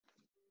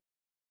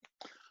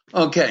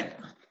Okay,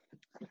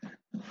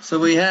 so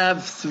we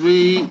have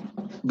three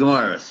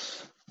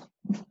Gemaras.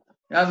 We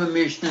have a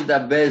Mishnah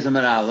that Beis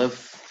Amar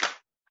Aleph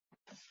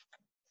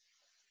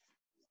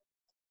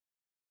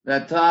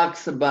that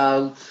talks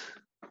about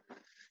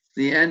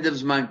the end of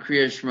Zman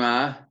Kriya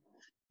Shema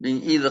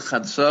being either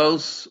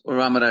Chatzos or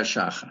Amar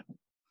HaShachar.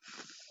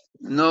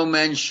 No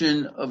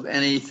mention of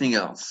anything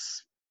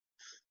else.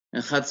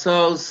 In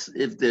Chatzos,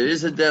 if there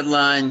is a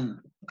deadline,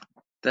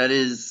 that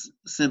is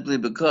simply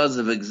because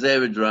of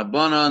Gzeirah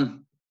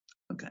D'Rabbanan.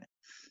 Okay.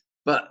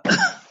 But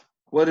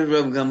what did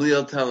Rav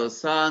Gamliel tell his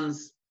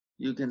sons?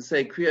 You can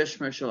say Kriya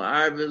Shema Shel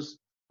Arvis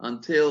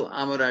until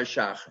Amar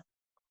HaShachar.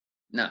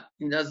 No,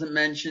 he doesn't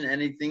mention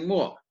anything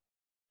more.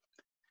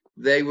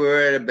 They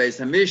were at a Beis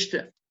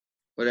HaMishta,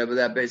 whatever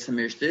that Beis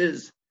HaMishta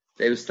is.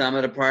 They were stam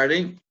at a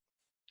party,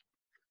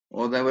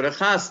 or they were a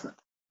chasna.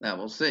 That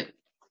we'll see.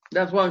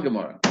 That's one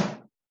Gemara.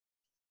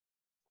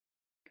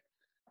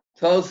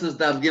 Tosas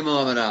Daf Gimel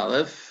Amud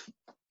Aleph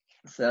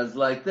says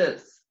like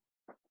this.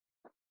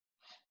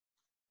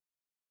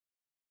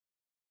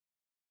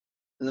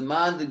 The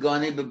man the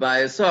Goni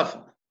B'Baya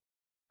Sofa.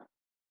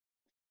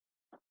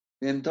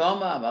 Im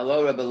Tomam,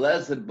 Alo Rebbe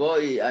Lezer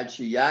Boi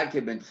Achi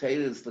Yaakov Ben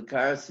Chelis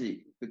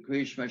Lakarsi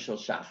B'Kriya Shema Shel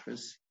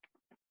Shachris.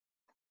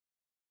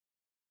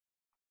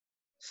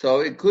 So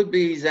it could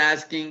be he's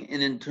asking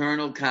an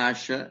internal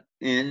kasha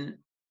in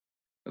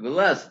Rebbe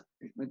Lezer.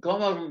 So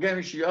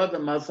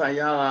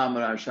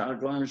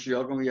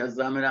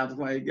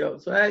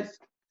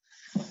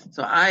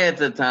I at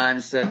the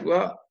time said,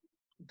 well,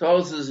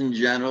 Tosas in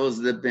general is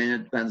the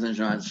opinion, depends on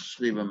John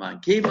Shriva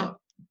Mankiva.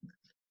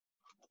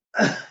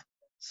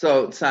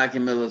 So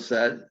Tzaki Miller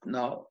said,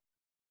 no,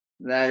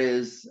 that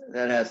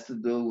has to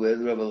do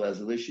with Rebbe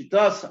Lezer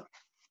Lishitasa.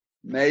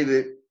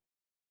 Maybe,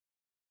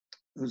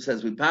 who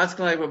says we pass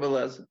like Rebbe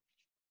Lezer?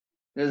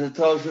 There's a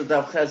Tosas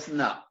Daf Chesed.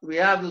 No, we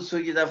have the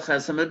Sugi Daf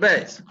Chesed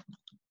Beis.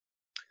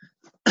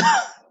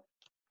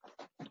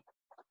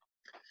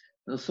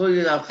 The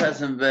Sugi Daf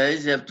Chesed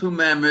Beis, you have two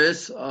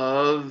members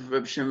of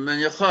Reb Shimon ben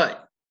Yochai.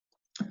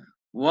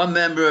 One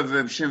member of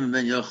Reb Shimon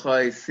ben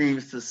Yochai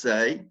seems to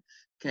say,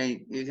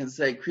 you can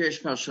say Kriya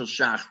Shema Shel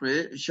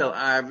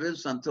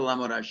Arvis until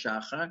Amar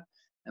HaShachar,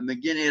 and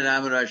beginning at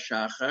Amar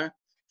HaShachar,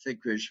 say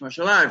Kriya Shema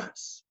Shel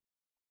Arvis.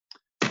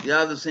 The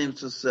other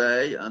seems to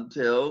say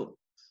until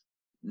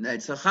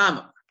Netzach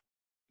Hamar.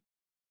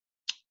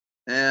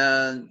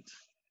 And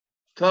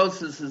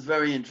Tosas is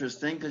very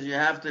interesting because you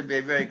have to pay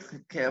very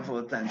careful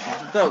attention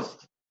to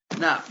Tosas.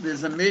 Now,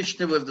 there's a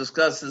Mishnah we've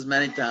discussed this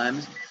many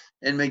times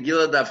in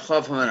Megillah Daf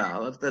Chof Amud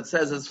Aleph that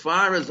says as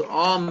far as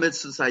all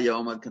mitzvahs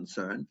hayom are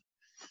concerned,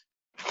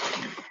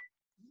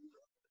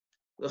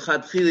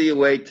 l'chadchila you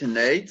wait to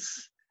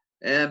Nates,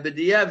 and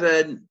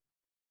b'diavad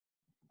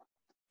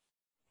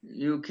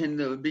you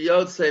can be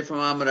yotzei from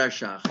Amar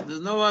HaShachar.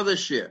 There's no other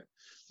share.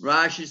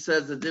 Rashi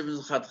says the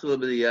difference of chadchila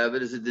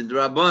b'diavad is a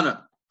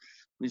d'Rabbanan.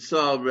 We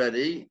saw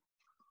already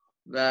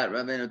that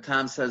Rabbeinu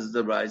Tam says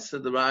the right, so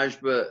the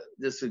Rashba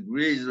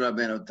disagrees.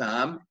 Rabbeinu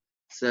Tam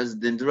says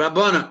din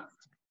d'Rabbanan.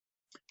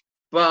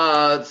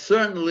 But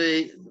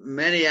certainly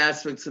many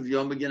aspects of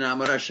Yom begin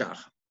Amar HaShachar.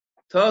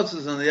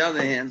 Tosas, on the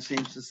other hand,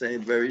 seems to say a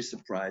very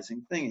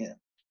surprising thing here.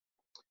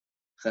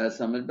 Ches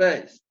Amud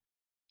Beis.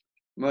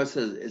 Gemara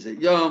says, is it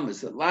Yom?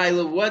 Is it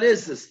Laila? What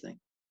is this thing?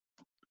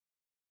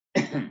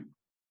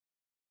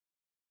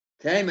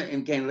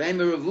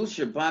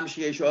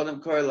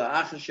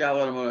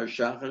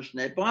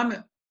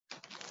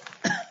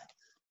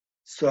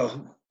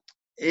 So,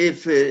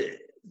 if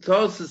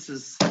Tosas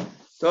is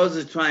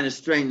trying to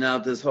straighten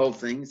out this whole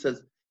thing, he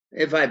says,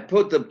 if I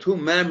put the two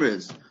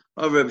members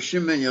of Reb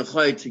Shimon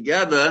Yochai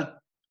together,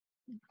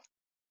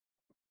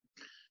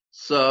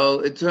 so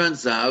it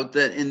turns out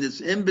that in this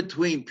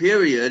in-between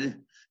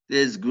period,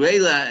 there's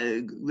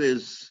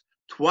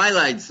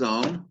twilight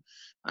zone.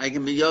 I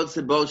can be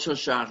Yotze both Shel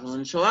Shachar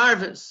and Shel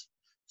Arvis.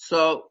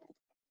 So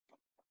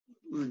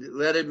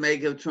let it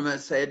make a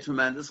tremendous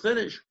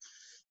chiddush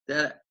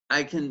that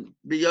I can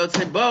be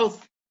Yotze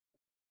both.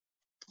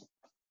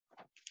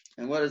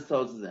 And what is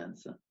Tosas'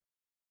 answer?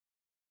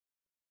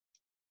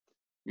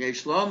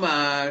 Yesh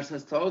Lomar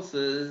says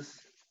Tosas,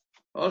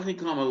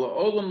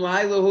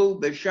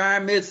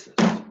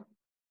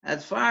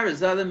 as far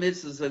as other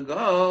mitzvahs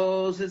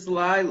goes, it's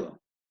Laila.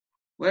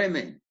 What do you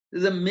mean?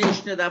 There's a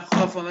Mishnah Daf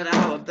Chof Amud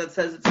Aleph that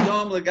says it's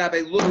Yom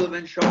Legabe Lulav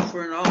and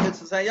Shofar and all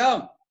mitzvahs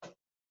Hayom.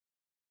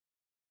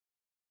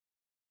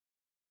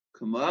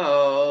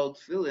 Kamol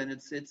Tefillin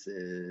it sits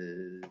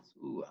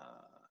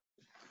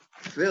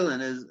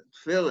Tefillin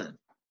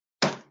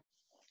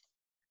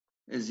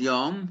is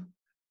Yom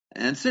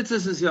and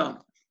Tzitzis is Yom.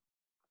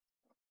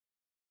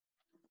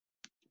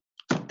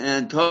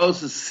 And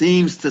Tosas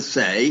seems to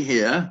say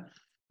here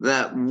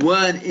that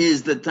what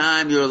is the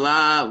time you're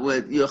allowed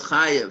with your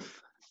chayiv?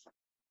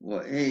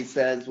 What he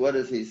says, what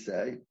does he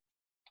say?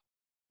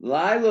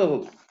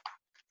 Lailahu.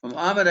 From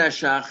Amar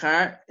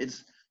HaShachar,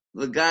 it's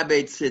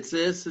L'gabe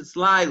Tzitzis, it's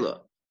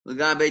Laila.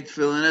 L'gabe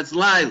Tefillin, it's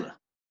Laila.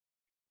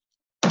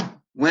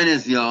 When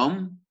is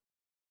Yom?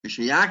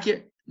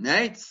 Mishayakir,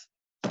 Nates.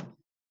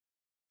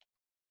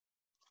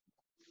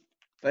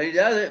 But he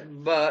does it,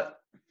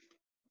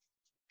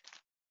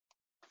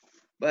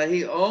 but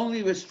he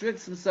only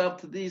restricts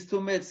himself to these two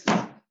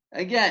mitzvahs.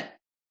 Again,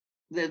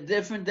 there are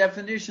different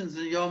definitions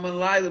in Yom and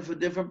Laila for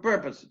different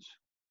purposes.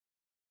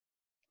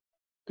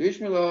 It's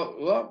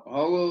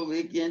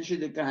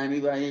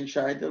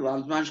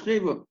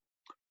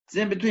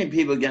in between,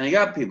 people getting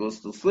up, people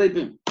still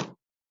sleeping.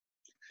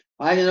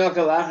 And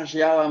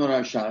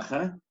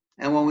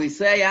when we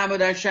say Amud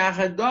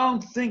HaShachar,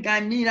 don't think I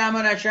mean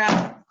Amud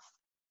HaShachar.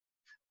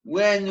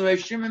 When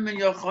Rosh Shimon ben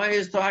Yochai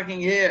is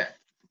talking here,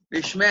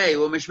 Mishmei,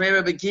 or Mishmei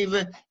Rabbi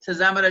Kiva says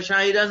Amud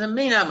HaShachar, he doesn't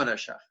mean Amud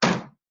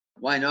HaShachar.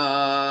 Why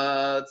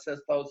not?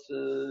 Says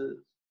Tosfos.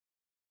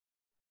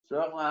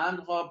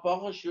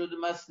 Whatever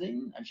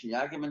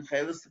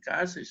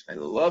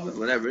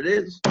it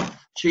is.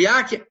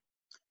 Shiyakim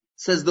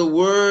says the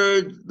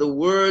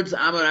words Amud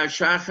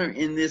HaShachar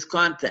in this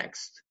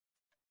context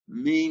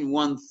mean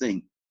one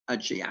thing, a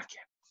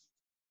Shiyakim.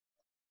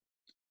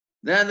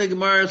 Then the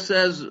Gemara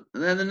says,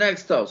 then the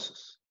next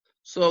Tosfos.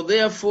 So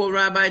therefore,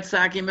 Rabbi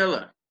Tzaki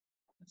Miller,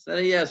 I said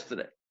it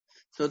yesterday.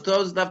 So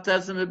Tosfos Daf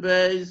Testament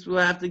base we'll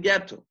have to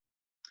get to.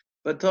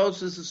 But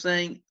Tosfos is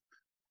saying,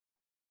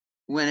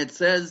 when it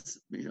says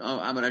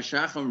Amud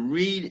HaShachar,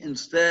 read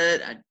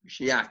instead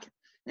Shiyakim.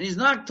 And he's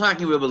not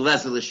talking about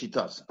Lezer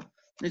L'Shitosa.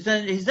 He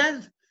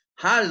says,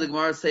 how does the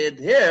Gemara say it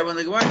here when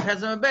the Gemara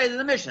has a base in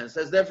the Mishnah? It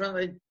says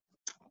differently.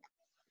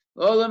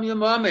 Olam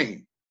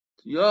Yomami,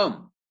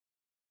 Yom.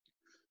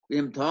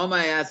 V'im Toma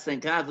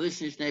Yasenkat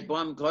Lishni Shnei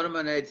Pom Kodem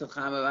Anei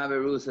Tzacham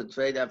Averus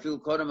Atzvei Afil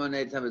Kodem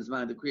Anei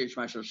Tavizman the Kriya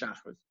Shma Shel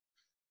Shachris.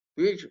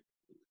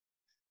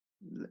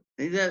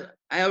 He said,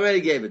 I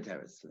already gave a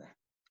teretz to that.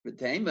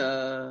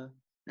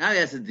 Now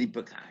that's a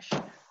deeper kash.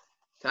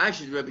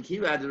 Kash is Rabbi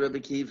Kiva, the Rabbi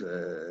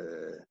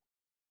Kiva.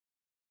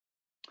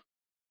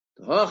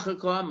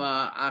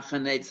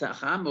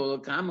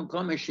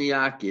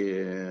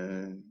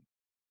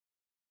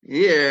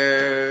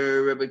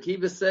 Here, Rabbi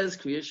Kiva says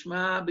Kriya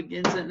Shema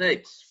begins at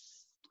Neitz.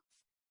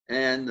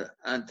 And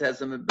on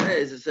Testament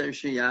Beis, it says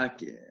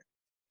Shiyakir.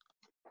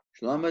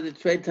 Shloma the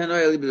Trei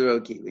Tanoy Eli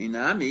B'Rabbi Kiva.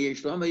 Inami,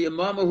 Shloma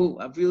Yamamahu,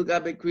 Afil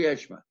Gabe Kriya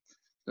Shema.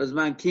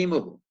 Dazman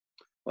Kimahu.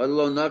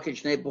 Odlo Noket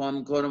Shnei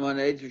Poam Kodem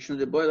Anei V'Shum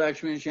the Boy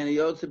Lashmin Sheni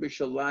Yotze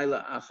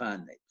B'Shalayla Acha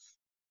Neitz.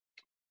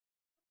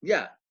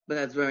 Yeah, but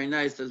that's very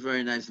nice. That's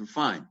very nice and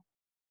fine.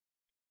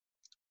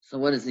 So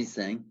what is he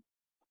saying?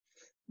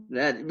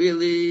 That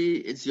really,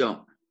 it's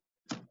Yom.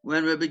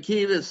 When Rabbi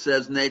Kiva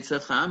says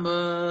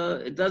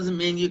Neitzachama, it doesn't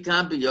mean you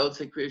can't be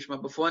Yotzei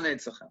Krishma before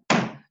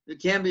Neitzachama. You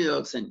can be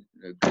Yotzei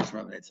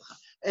Krishma Neitzachama.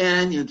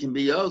 And you can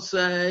be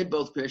Yotzei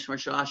both Krishma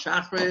Shel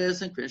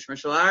Shachris and Krishma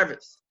Shel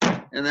Arvis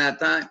in that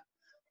time.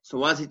 So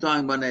what's he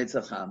talking about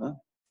Neitzachama?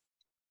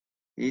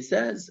 He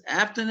says,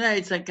 after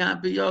Neitz, I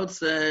can't be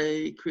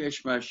Yotzei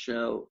Krishma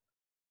Shel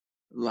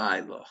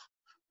Laila.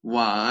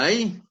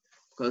 Why?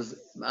 Because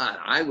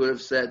I would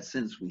have said,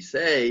 since we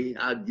say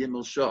Ad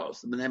Gimel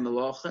Shos, B'nei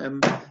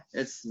Melochem,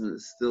 it's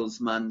still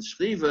Zman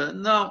Shriva.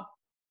 No.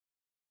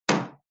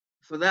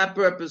 For that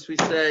purpose, we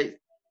say,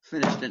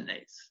 finished in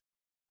Neitz.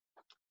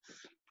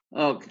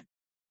 Okay.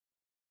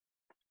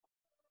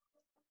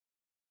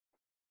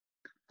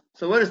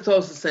 So what does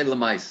Tosfos say,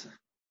 Lamaisa?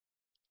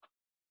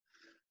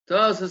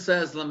 Tosfos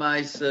says,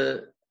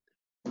 Lamaisa,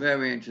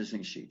 very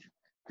interesting sheet.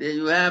 There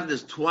you have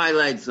this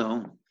twilight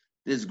zone,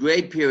 this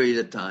great period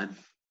of time,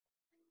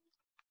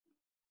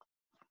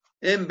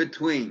 in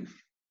between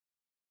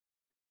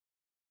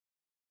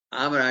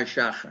Amud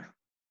HaShachar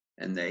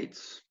and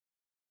Neitz.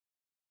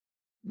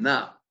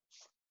 Now,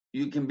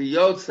 you can be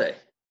Yotzei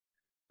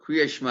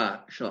Kriya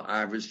Shema Shel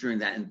Arvis during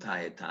that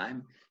entire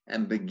time,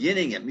 and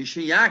beginning at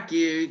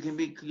Mishiyakir, you can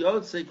be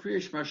Yotzei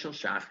Kriya Shema Shel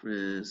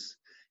Shachris,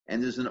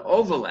 and there's an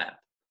overlap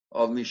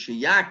of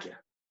Mishiyakir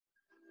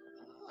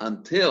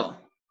until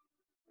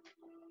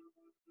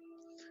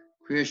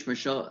Kriya Shema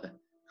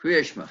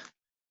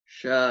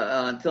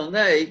until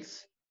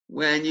Neitz,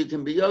 when you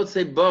can be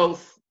Yotzei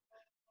both,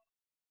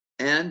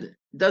 and it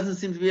doesn't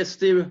seem to be a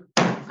stira.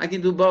 I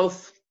can do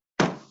both.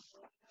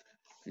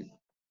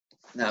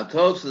 Now,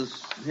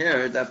 Tosfos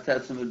here, Daf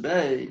Testament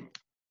Bay,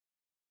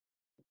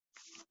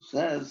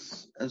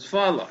 says as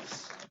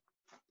follows.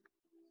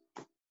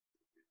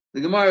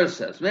 The Gemara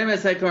says, Mei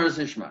Mesei Koros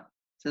Ishma,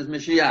 says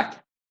Mashiach.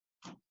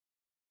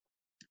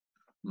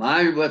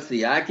 What's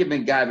the Yaakov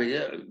ben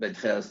Gabi ben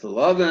Cheres to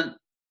Lovan?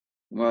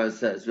 Gemara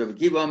says, Rabbi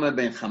Kiva Omer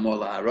ben Chamor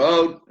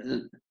La'arod,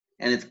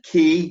 and it's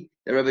key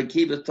that Rabbi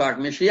Kiva is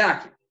talking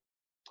Mashiach.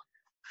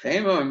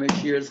 Chemor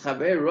Mashir's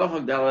Chaver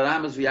Rochak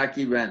Dalaramas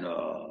V'Yaki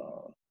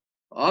Reno.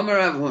 Omer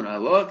Avhuna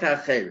Lo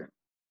Ka'Cherim.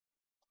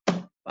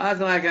 What's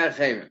like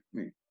Ka'Cherim?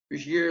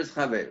 Mashir's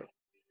Chaver.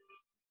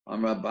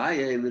 Omer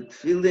Abaye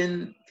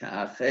L'Tfilin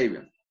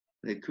Ka'Cherim.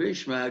 The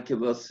Krishma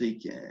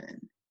Kivosiken.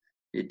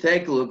 You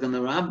take a look in the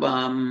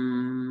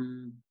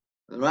Rambam.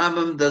 The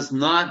Rambam does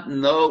not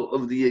know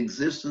of the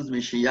existence of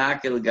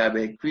Mashiach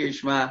L'Gabe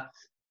Krishma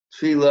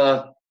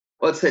Tefillah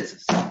or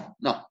Tzitzis.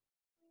 No.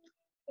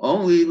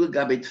 Only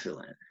L'Gabe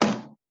Tefillin.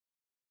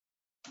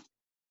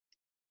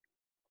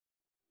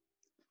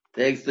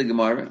 Takes the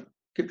Gemara.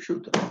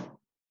 Kipshuta.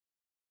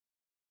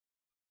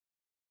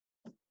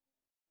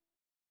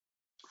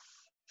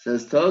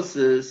 Says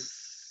Tosis.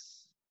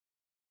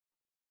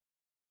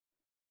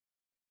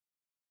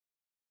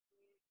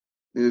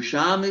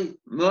 Yerushalmi,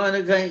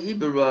 Moanakai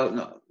Ibero,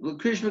 no,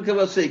 Krishma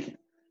Kavasikin.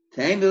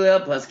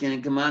 Taimbilel,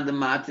 Paskin, Commander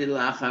Mati,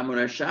 Lacham,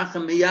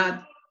 Rashacham,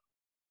 Miyad.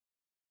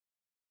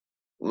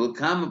 Will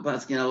come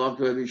Paskin, Alok,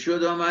 Rabbi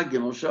Shudoma,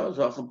 Gimel Shos,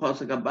 Ochel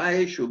Pasik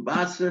Abaye,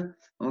 Shubasa,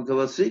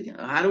 Kavasikin.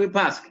 How do we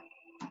pass?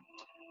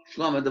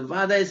 Shlomo, the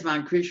Vada is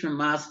man Krishma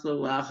Master,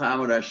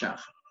 Lacham,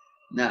 Rashach.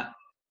 Now,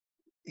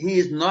 he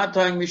is not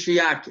talking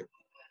Mishiyakim.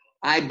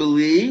 I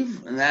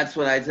believe, and that's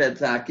what I said,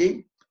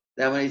 Taki,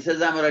 that when he says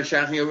Amar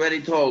Shach, he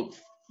already told.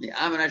 The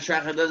Amar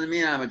Shach doesn't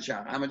mean Amar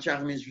Shach. Amar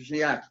Shach means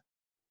Mishiyakim.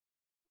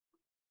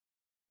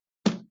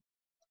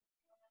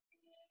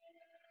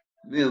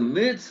 Mil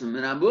mitzvah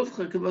min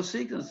amufcha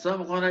kevasikin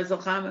some chonei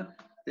zalchama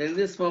they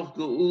lismoch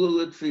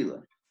geula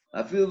letfila.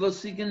 Afil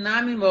vasikin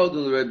nami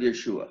model Reb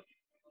Yeshua.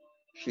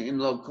 Sheim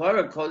lo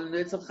kara kodim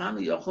netzachama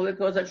yochol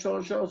lekos at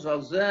sholosh shos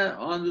al zeh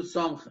on the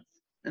somcha.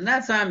 And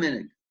that's our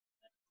minig.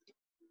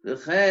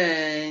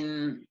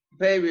 V'chein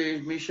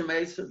perish misha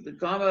meisa the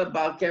kama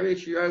bal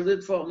kerish yar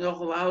litfol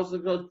yochol haus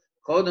lekos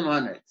kodim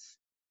hanetz.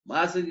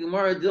 Masik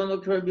gemara dilno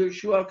Reb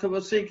Yeshua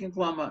kevasikin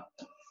klama.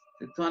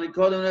 Tony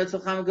Kodem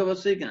Netzacham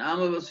Kavasikin,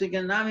 Amma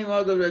Vasikin, Nami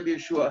Modo Reb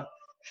Yeshua,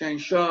 Shen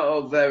Shah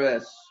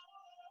Overes,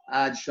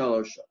 Ad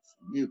Shalosh.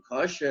 You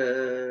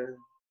Kasha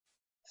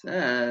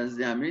says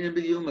the Amrina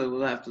B'Yuma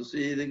will have to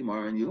see the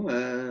Gemara in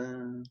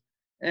Yuma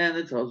and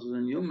the Tosos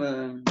in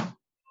Yuma.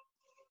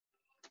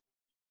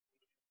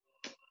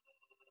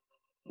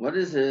 What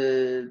is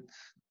it?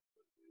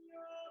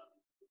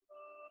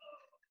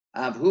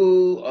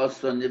 Avhu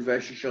Oston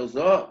Nivresh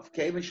Shozov,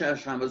 Kevin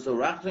Shasham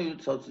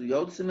Zorachton Tots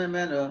Yotzim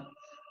Emena.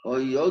 Or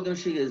Yodem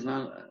she is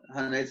man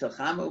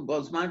Hanetzacham,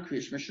 Bosman,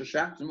 Krishma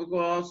Shashak,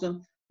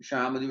 Mugosom,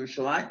 Shamadi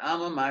Rishalai,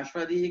 Alma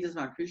Mashmadi, is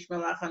man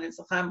Krishma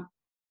Lachanetzacham.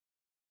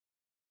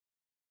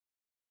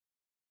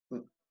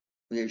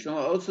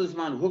 Yeshua also is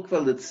man Hukva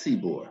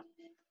Litzibor.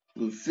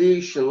 Lufi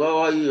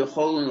Shaloa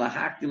Yacholun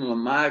Lahakim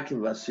Lamak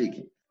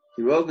Vasikim.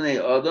 Hirobne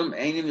Odom,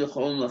 Ainim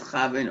Yacholun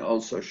Lachavin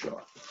also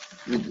short.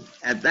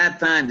 At that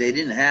time, they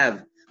didn't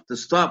have the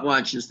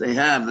stopwatches they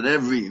have at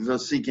every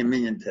Vasikim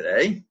minion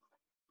today.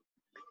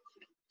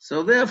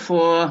 So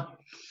therefore,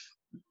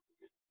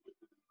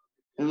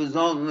 it was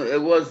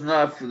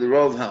not for the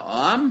Rov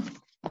Ha'am.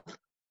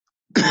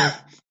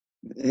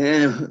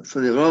 And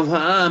for the Rov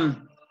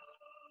Ha'am,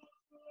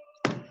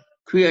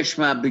 Kriya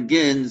Shema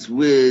begins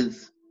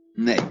with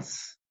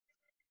Netz.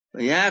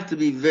 But you have to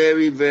be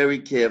very, very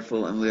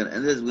careful, and we're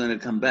going to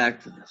come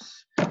back to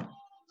this.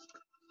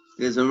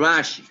 There's a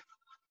Rashi,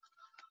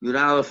 Yud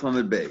Aleph from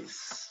a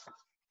base.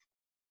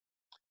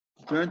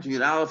 Turn to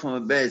Yud Aleph from a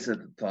base at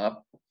the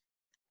top.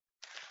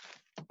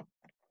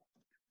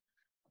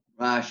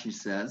 Rashi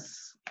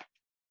says,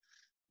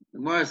 the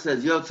Gemara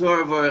says,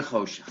 Yotzor v'orech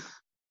choshech.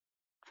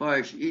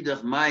 Farish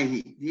idach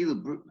maihi,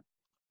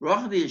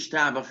 rochdi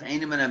yishtabach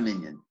einem an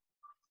aminyan.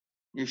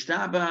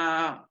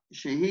 Yishtabach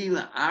shehi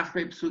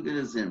la'achrei psuga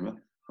dezinra,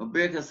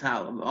 v'berkas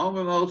halam.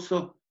 Omrim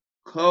also,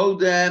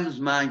 kodem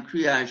zman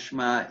kriya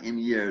shema im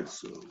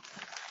yertzu.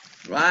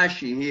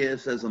 Rashi here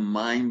says a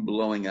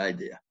mind-blowing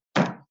idea.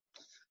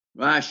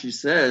 Rashi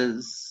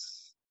says,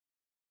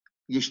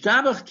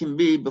 Yishtabach can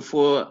be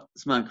before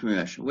Zman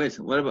Kriyash. Wait,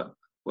 what about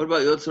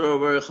Yotzor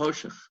V'orech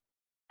Choshech?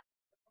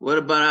 What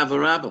about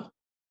Avarabah?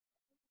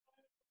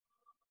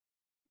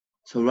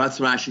 So what's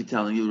Rashi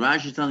telling you?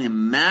 Rashi telling you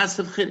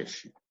massive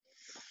chiddush.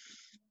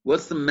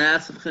 What's the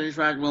massive chiddush,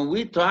 Rashi? When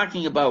we're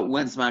talking about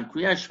when Zman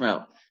Kriyash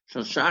Shal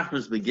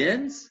Shachris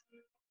begins,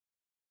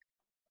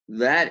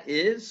 that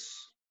is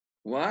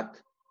what?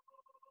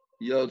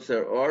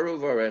 Yotzor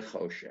V'orech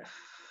Choshech.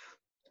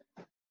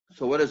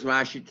 So what is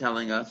Rashi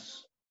telling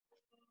us?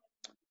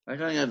 I'm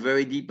telling you a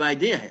very deep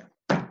idea here.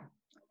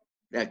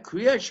 That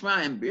Kriya Shema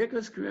and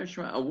Birkas Kriya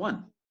Shema are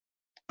one.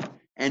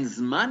 And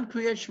Zman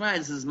Kriya Shema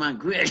is Zman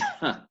Kriya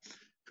Shema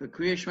for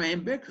Kriya Shema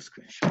and Birkas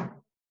Kriya Shema.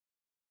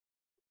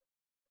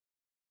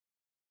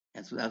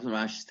 That's what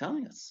Rashi is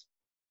telling us.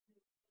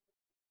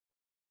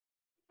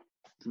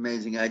 It's an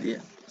amazing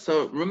idea.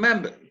 So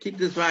remember, keep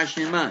this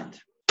Rashi in mind.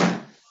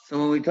 So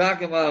when we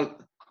talk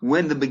about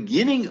when the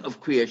beginning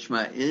of Kriya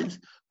Shema is,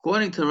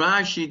 according to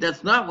Rashi,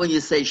 that's not when you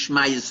say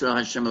Shema Yisrael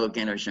Hashem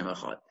Elokeinu Hashem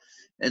Echad.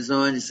 And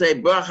so when you say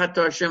Baruch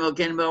Atah Hashem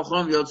Elokeinu Melech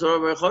Haolam Yotzor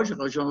V'orech Choshech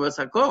Hashem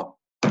V'asakol.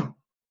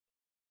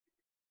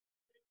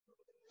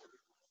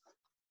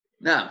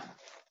 Now,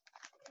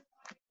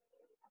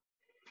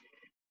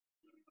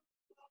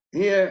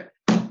 here,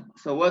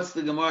 so what's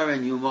the Gemara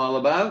in Yom all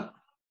about?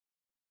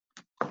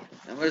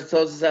 And what does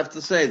Tosfos have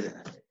to say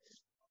there?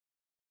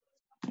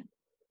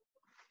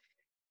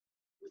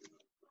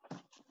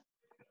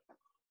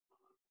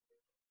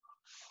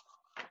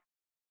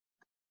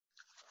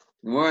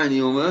 Gemara in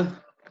Yuma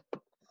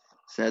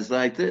says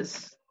like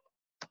this.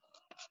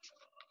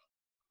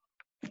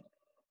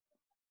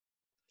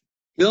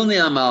 Hilni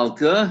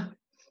Amalka,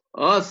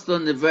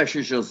 Oston the Vesher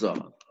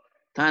Shazam.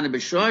 Tana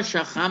b'shor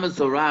shachamas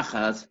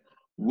orachas,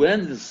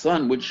 when the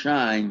sun would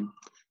shine,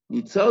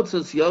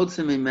 nitzotzos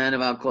yotzim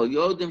imenu al kol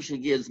yodim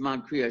shegiz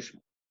zman kriyas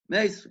shema.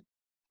 Meisri.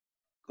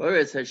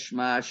 Koretz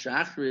hashma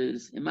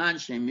shachris iman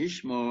shem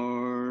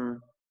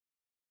mishmor.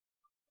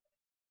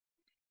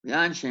 The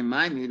Anshe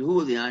Maimid,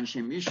 who the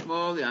Anshe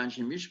Mishmor? The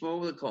Anshe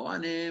Mishmor, the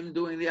Kohanim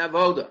doing the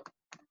Avodah.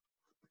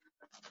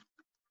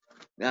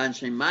 The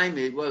Anshe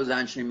Maimid, what was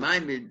Anshe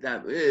Maimid?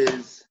 That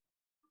is,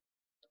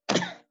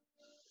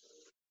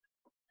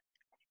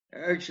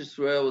 Eretz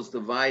Yisrael was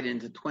divided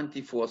into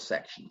 24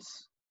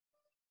 sections.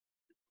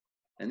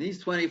 And these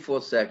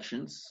 24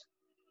 sections,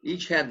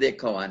 each had their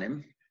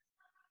Kohanim,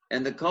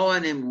 and the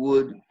Kohanim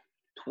would,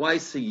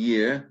 twice a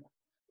year,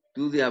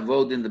 do the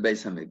Avodah in the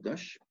Beis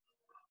HaMikdash.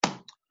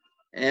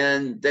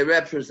 And they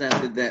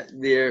represented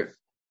their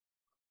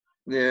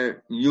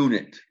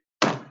unit,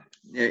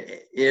 their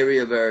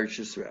area of Eretz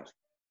Yisrael.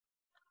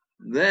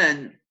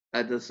 Then,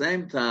 at the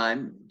same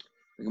time,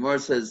 the Gemara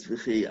says,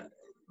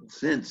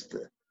 since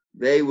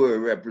they were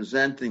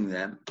representing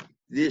them,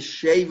 this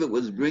Shevet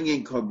was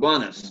bringing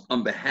korbanos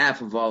on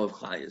behalf of all of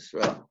Chai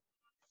Yisrael.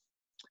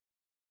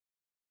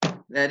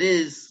 That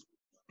is,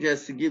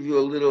 just to give you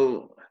a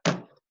little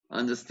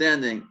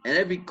understanding, and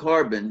every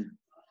korban,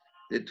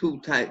 there are two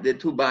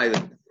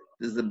bailim.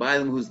 There's the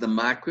bailim who's the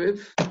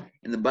makriv,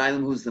 and the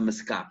bailim who's the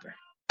meskaper.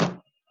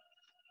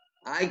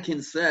 I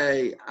can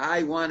say,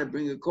 I want to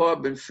bring a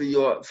korban for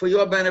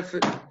your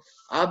benefit.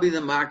 I'll be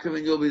the makriv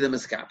and you'll be the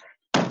meskaper.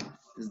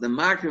 There's the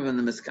makriv and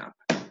the meskaper.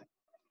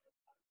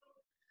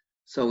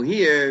 So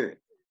here,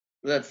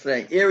 let's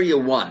say, area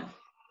 1.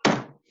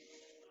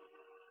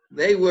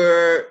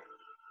 The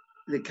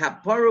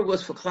kapara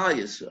was for Klal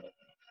Yisrael,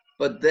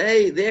 but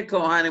their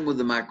kohanim were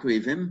the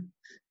makrivim.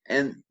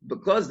 And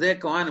because they're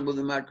Kohanim with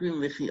the Makrim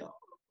Michiel,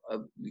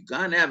 you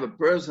can't have a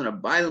person, a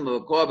Bailam of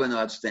a Korban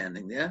not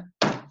standing there.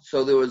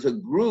 So there was a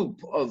group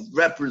of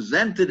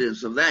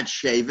representatives of that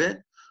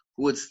Shevet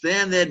who would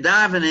stand there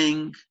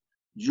davening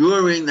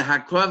during the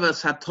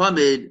Hakravas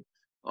HaTamid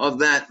of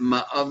that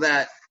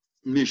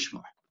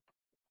Mishmar.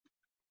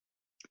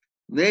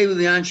 They were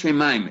the Anshe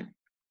Maimid.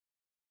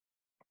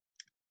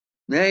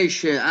 They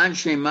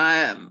Anshe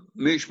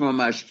Mishmar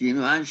Mashkin,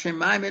 Anshe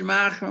Maimid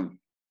Machram.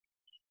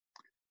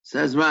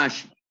 Says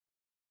Rashi,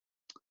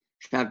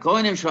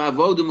 "Shakonim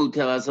shavodu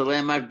mutelas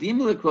aleim magdim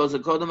likros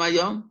akodam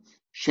hayom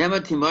shema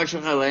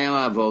timoshach aleim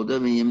avoda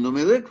v'yimnu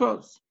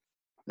milikros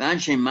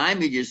v'anshe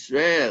Maimid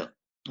Yisrael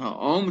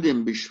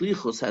ha'omdim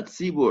b'shlichus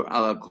hatzibur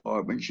ala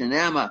korban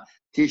shenema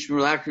tishmur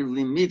lakriv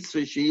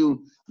limitzvah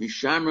sheyu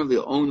mishamrim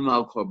v'omdim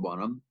al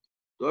korbanim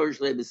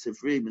dorish le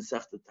b'sifri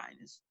b'sechta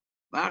tainis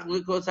v'ach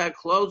likros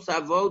haklos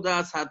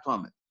avodas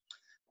hatomim."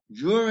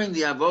 During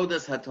the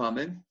avodas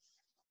hatomim,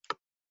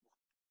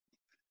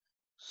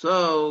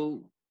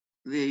 so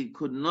they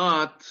could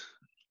not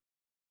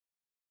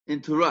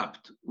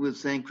interrupt with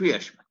saying Kriya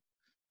Shema.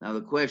 Now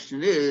the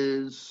question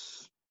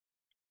is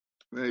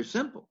very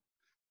simple.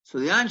 So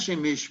the Anshe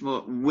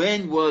Mishmor,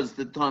 when was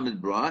the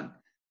Talmud brought?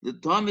 The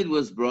Talmud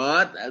was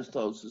brought, as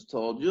Tosfos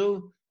told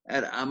you,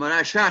 at Amar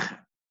HaShachar.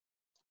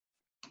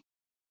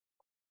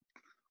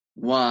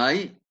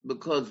 Why?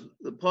 Because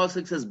the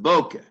pasuk says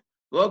Boker.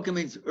 Boker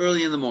means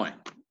early in the morning.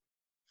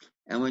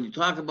 And when you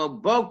talk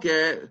about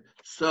Boker,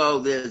 so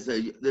there's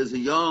a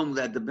yom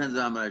that depends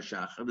on Amar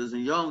HaShachar. There's a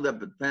yom that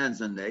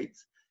depends on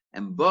dates.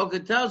 And Boker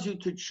tells you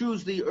to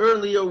choose the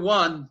earlier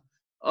one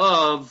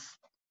of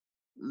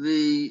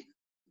the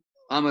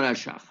Amar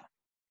HaShachar.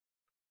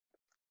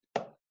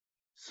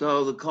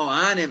 So the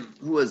Kohanim,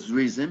 who was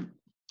reason,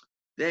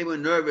 they were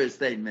nervous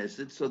they'd miss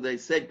it, so they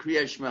said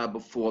Kriya Shema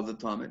before the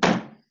Talmud,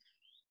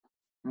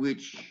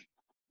 which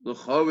the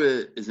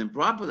Chorah is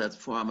improper, that's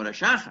for Amar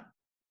HaShachar.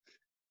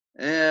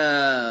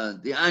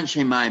 The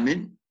Anshe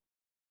Maimid,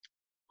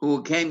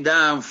 who came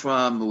down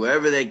from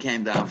wherever they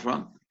came down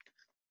from,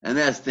 and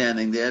they're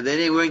standing there,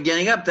 they weren't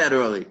getting up that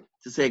early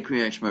to say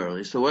Kriya Shema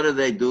early. So what did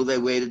they do? They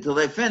waited till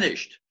they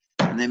finished.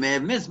 And they may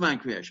have missed my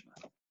Kriya Shema.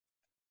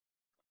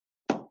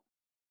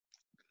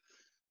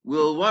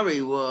 We'll worry,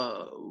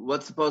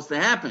 what's supposed to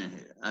happen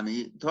here? I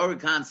mean, Torah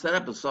can't set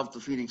up a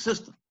self-defeating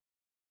system.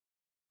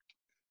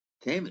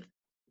 Came it.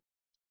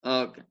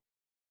 Okay.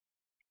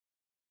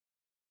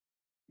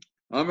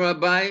 Amar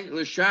Abai,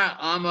 L'shar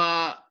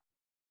Amar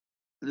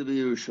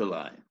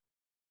L'Yerushalayim.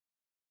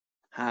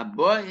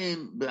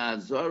 Haboim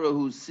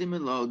be'azorahu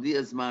simin la'odi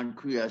azman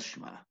Kriya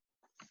Shema.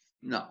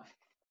 No.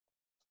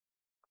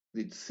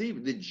 The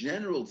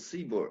general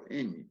Tzibor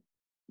in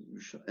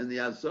the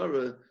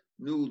Azorah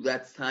knew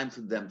that's time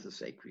for them to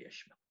say Kriya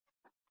Shema.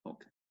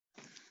 Okay.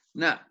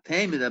 Now,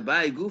 Taimid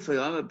Abai Gufay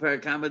Amar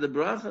Parakama de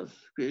Brachas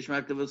Kriya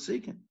Shema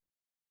Kavosikin.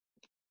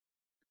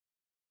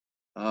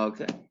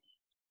 Okay.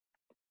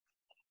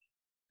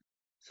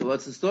 So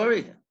what's the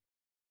story here?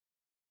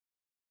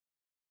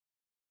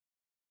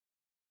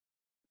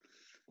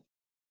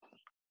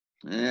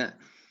 Yeah.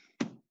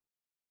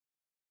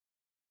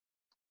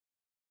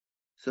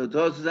 So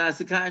Tosfos asks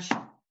the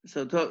kasha.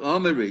 So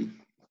Omeri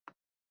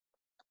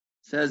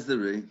says the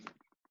Ri.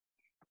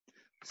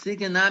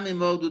 Sikanami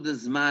modu the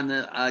zman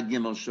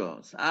gimel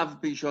shos. Av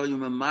pisho you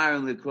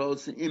mamarim the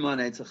kroos imon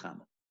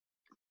etzachama.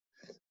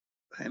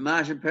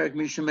 Mash perik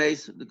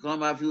mishames the kol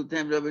mafil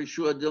tem Rabbi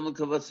Yeshua dilma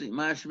kavasi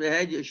mash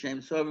behed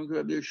yeshem sovim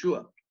Rabbi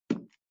Yeshua.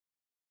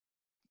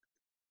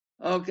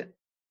 Okay.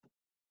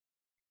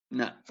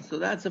 Now, so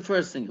that's the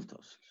first thing of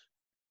Tosfos.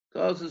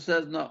 Tosfos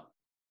says no.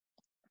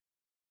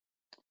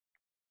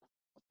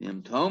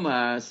 Yom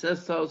Tomar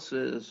says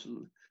Tosfos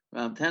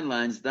around 10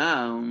 lines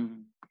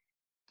down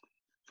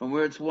from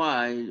where it's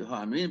wide.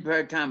 I'm reading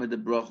Parakama the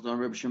Broch on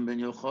Reb Shimon ben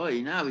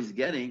Yochai. Now he's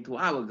getting to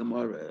our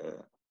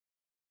Gemara.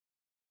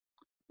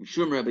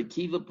 Mishum Rabbi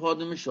Kiva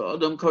Podim Mishal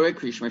Adam Korek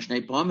Krishma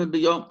Shnei Pomim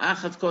B'Yom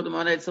Achatz Kodem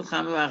On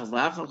Etzelcham V'Achatz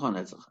La'achal Chon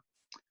Etzelcham.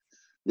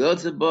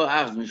 Yotze Bo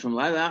Achatz Mishum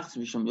Lai Achatz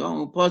Mishum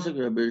Yom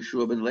Uposek Rabbi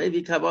Yeshua ben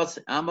Levi Kavos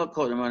Amma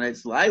Kodem On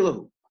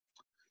Etzel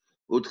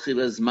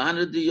Utchila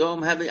Zmanu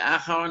D'Yom Hevi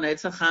Achar On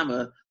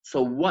Etzelcham.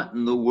 So what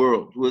in the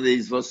world were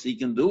these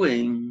Vosikim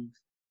doing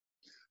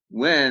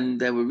when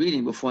they were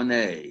reading before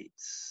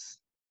Nates?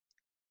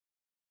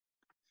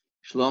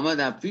 Shloma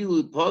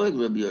Dafilu Poleg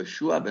Rabbi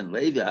Yeshua ben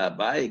Levi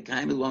Abaye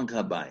Kaimi Lon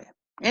Kabaye.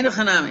 Ein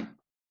Chanami.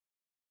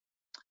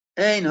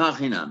 Ein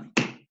Hachinami.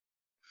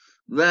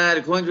 That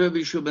according to Rabbi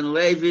Yeshua ben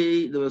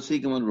Levi, the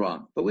Vosikim went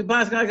wrong. But we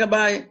pass like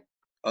Abaye.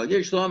 Oh, yeah,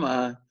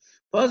 Shloma.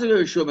 Poleg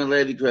Rabbi Yeshua ben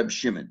Levi to Rabbi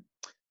Shimon.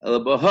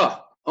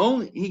 Elabaha.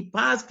 Only he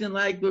passed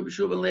like Rabbi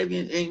Yeshua ben Levi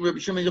and Rabbi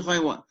Shimon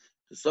Yochai one.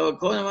 So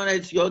according to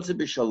Nates Yotze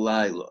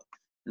B'Shalaylo.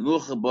 The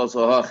Mucha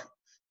Bosahach.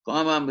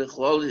 Come on,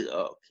 Bichloli.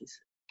 Oh, he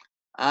said.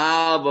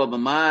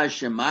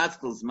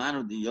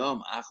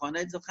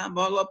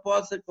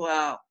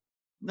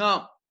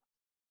 No,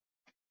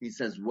 he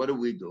says, what do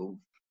we do?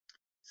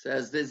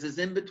 Says this is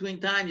in between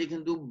time. You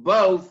can do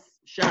both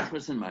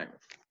Shachris and Ma'ariv.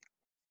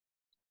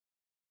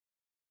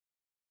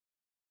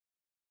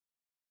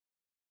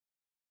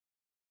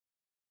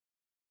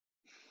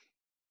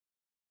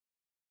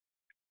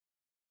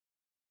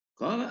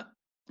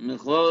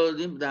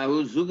 Mechlodim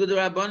dahu zuge der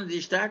Rabbanan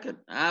die starke,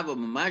 aber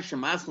mamash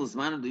maslos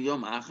man de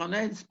yom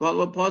achonetz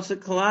polo pose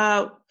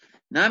klau.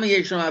 Nami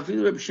yeshon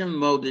afil Reb Shimon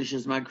modish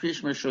is my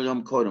krishma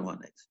shalom kodem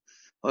onetz.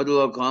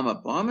 Hodlo kama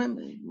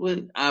pomem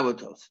with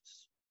avotos.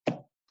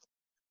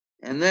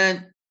 And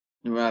then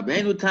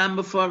Rabbeinu Tam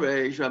before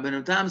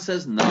Rabbeinu Tam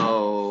says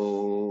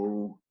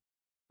no.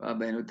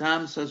 Rabbeinu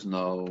Tam says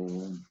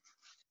no.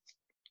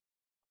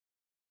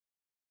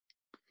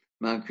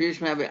 Man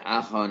krishma have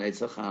achon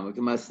etzacham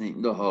kemasni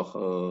no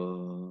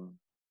hocho.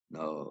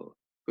 No.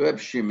 Reb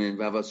Shimon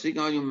vavasik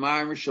on you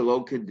marm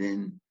shalo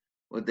kedin.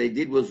 What they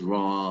did was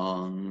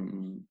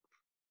wrong.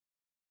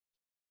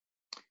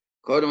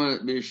 Kodem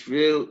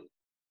b'shvil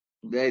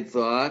they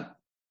thought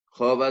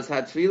chovas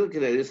had tefillah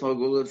kedei this whole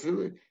gula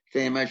tefillah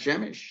shteim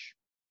hashemish,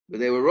 but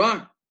they were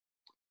wrong.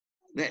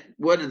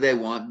 What did they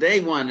want? They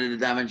wanted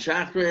to daven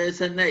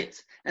shachris and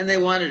nates, and they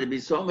wanted to be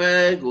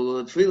somer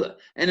gula tefillah.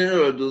 And in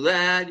order to do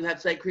that, you have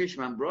to say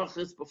krishma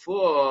brachas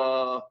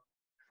before.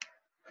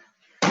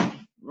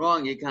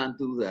 Wrong, you can't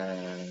do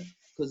that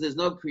because there's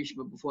no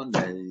krishma before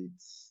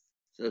nates.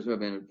 Says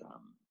Rabbeinu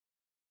Tam.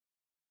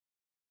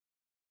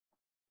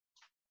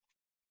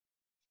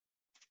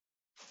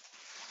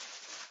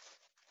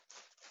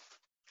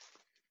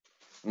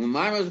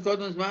 Not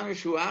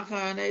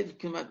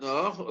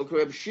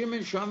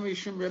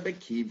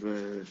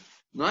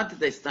that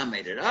they still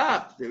made it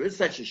up. There is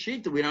such a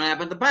sheet that we don't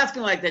happen to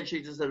paskin like that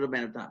sheet, says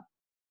Rabbeinu Tam.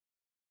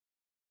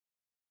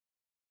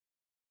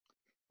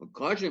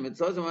 Kosher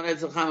mitzvah man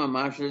etzacham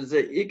mashal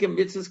ze ikem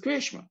mitzvahs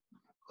krishma.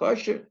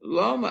 Kosher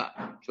loma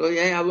shlo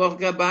yeh aloch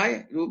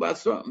gabaye ru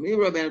basro mi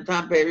Rabbeinu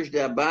Tam perish de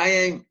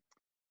abaye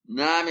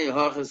nami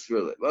hachas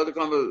rile. V'other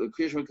come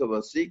krishma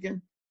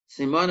kavasikin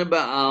simone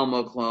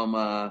ba'alma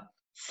kloma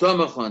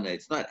somachon.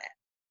 It's not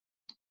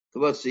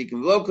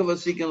kavasikin lo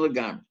kavasikin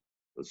legam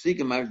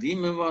kavasikin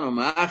magdim one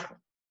ma'ach.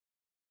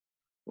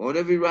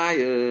 Whatever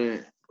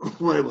raya,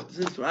 what was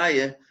this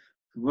raya?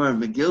 Where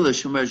Megillah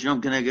Shemesh Yom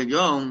Keneged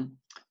Yom.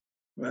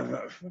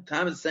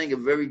 Tom is saying a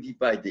very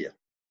deep idea.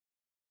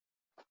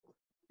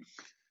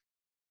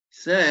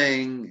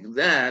 Saying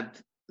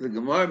that the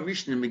Gemara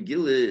Mishnah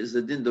Megillah is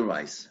a din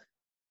d'oraisa.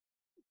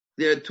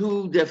 There are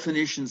two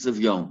definitions of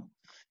Yom.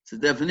 It's a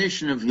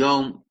definition of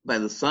Yom by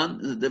the sun,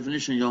 it's a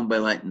definition of Yom by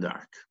light and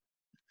dark.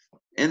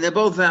 And they're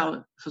both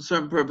valid for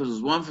certain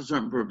purposes, one for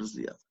certain purpose,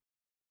 the other.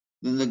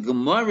 Then the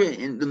Gemara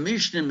in the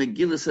Mishnah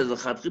Megillah says,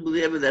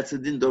 that's a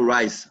din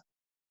d'oraisa.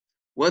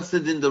 What's the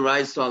din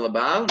d'oraisa all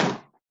about?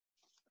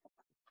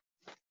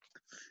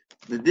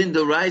 The din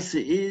d'oraisa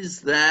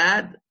is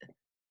that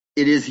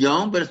it is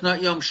Yom, but it's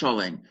not Yom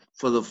Shalem.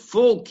 For the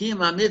full Kiyum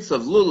HaMitzvah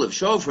of Lulav,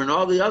 Shofar, and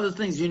all the other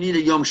things, you need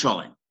a Yom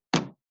Shalem.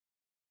 The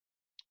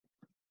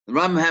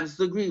Rambam happens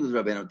to agree with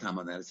Rabbeinu Tam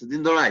on that. It's a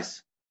din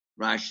d'oraisa.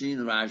 Rashi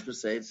and Rashba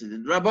say it's a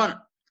din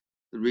d'Rabbanan.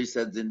 The Ri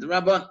says din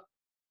d'Rabbanan.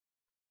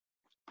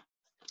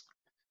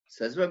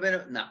 Says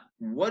Rabbeinu. Now,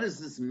 what does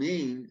this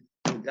mean?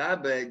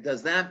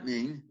 Does that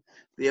mean,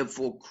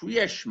 therefore,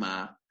 Kriya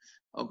Shema,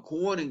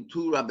 according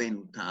to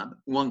Rabbeinu Tam,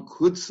 one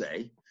could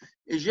say,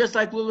 is just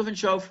like Lulav and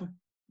Shofar.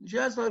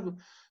 Just like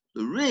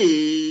The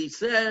Ri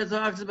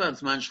talks about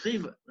Zman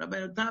Shchiva.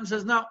 Rabbeinu Tam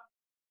says no.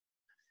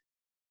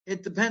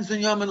 It depends on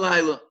Yom and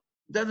Laila.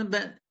 It doesn't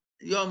depend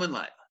Yom and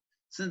Laila.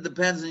 Since it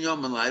depends on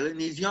Yom and Laila, it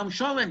needs Yom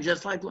Sholem,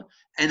 just like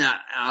and in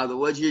other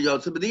words, you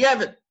Yotze but the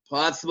Evid.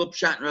 Possible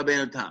Pshat and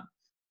Rabbeinu Tam.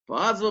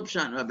 Possible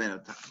Pshat and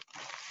Rabbeinu Tam.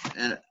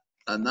 And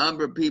a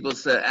number of people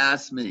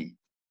asked me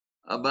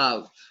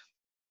about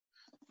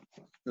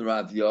the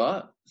Rav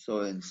Yah.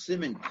 So in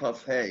Siman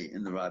Kaf Hey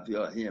in the Rav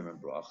Yah here in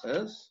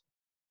Brachas,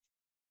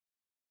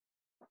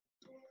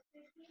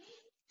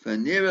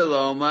 V'nira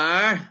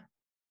Lomar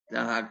the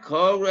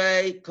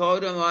Hakore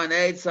Kodem on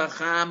Eitz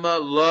Hachama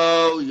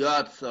Lo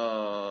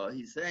Yatsa.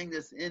 He's saying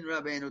this in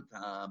Rabbeinu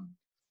Tam.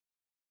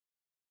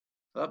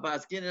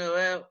 V'paskin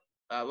Elel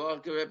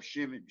Avok Reb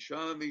Shimon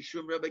Shom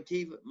Mishum Reb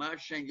Akiva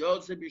Marshen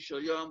Yotze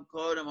B'Shel Yom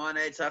Kodem on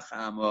Eitz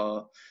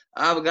Hachama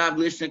Avgav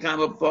Lishna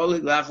Kama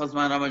Polik Lachos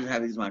Man Amash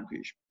Haviz Man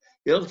Krish.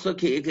 Hilchso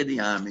Ki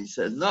Ikadiyam. He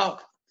says no.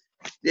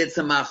 It's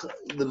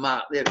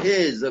there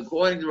is,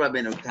 according to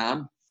Rabbeinu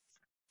Tam,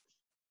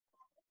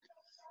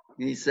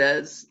 he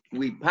says,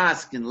 we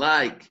paskin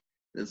like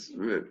this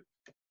Reb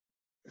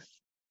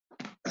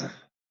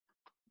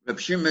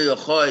Shimon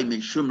Yochai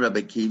Mishum Reb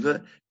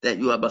Akiva, that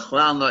you are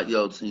B'chlal not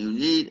Yotze, you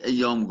need a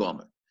Yom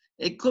Gomer.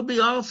 It could be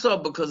also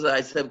because of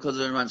Iman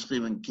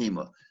Shchiv and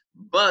Kima.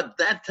 But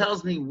that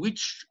tells me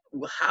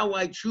how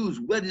I choose,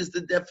 what is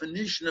the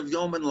definition of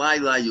Yom and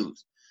Laila I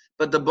use.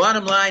 But the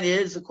bottom line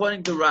is,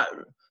 according to Rav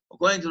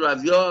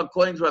Yah,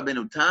 according to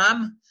Rabbeinu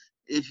Tam,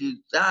 if you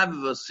dive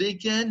of a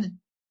Vasikin,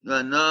 you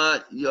are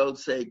not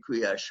Yotze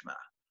Kriyas Shema.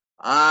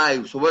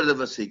 So what do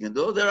the Vasikin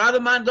do? There are other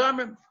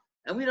mandarim,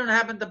 and we don't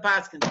happen to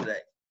paskin today.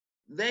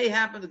 They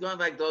happen to go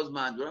like those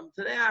mandarim.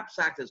 Today our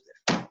psak is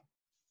different.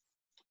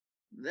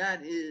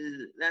 That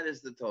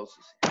is the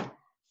Tosus.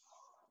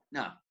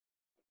 Now,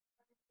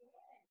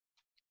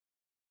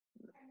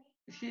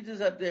 the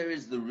Shitas up there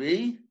is the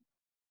Ri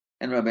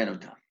and Rabbeinu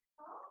Tam.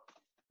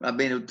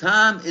 Rabbeinu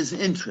Tam is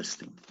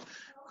interesting.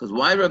 Because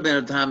why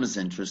Rabbeinu Tam is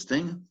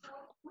interesting?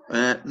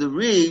 The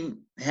Ri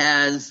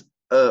has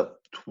a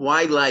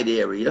twilight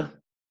area.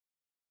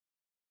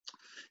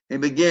 It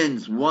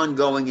begins one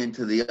going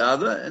into the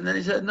other, and then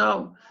he said,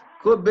 no,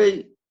 could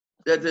be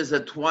that there's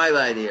a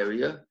twilight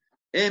area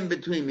in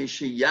between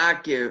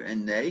Mishiyakir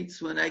and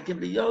Nates when I can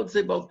be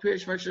Yotze, both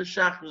Kriyash Meshach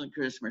Shachar and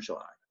Kriyash Meshach.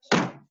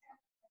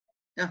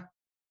 Yeah.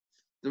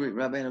 The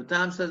Rabbeinu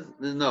Tam says,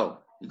 no,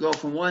 you go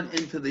from one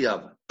into the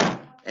other.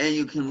 And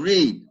you can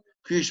read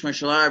Kriyash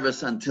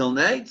Meshach until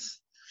Nates,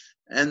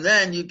 and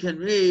then you can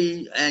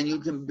read, and you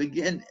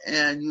begin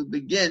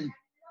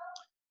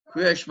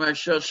Kriyash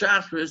Meshach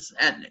Shachar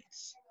at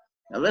Nates.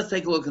 Now let's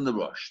take a look in the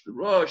Rosh. The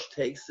Rosh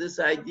takes this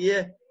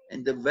idea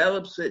and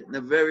develops it in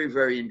a very,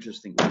 very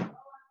interesting way.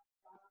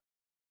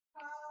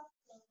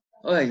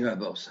 Oh, you're on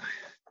both sides.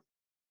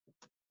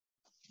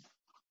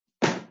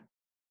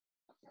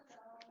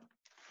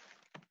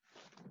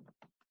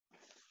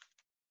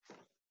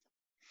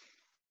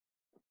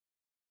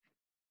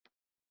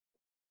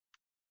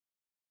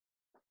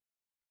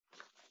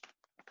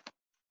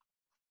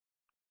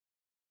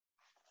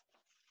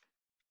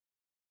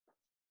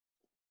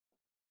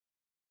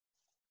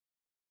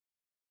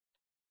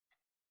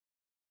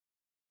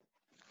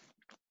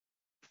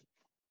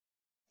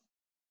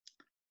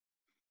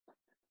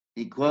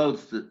 He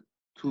quotes the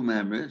two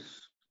memories.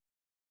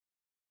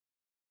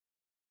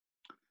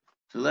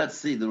 So let's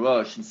see the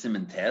Rosh in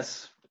Siman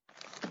Tes.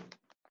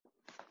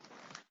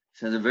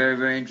 Says a very,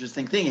 very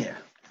interesting thing here,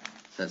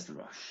 says the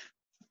Rosh.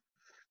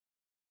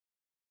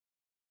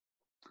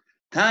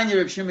 Tanya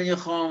Reb Shimon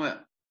Yochai.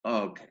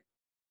 Okay.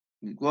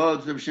 He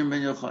quotes Reb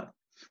Shimon Yochai.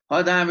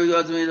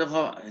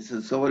 He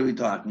says, so what are we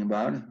talking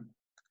about?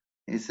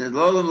 He says,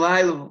 Lolam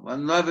Lailu,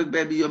 Novik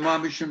Baby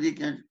Yomam Bishim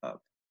Dikin.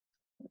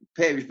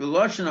 Perish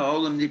Beloshana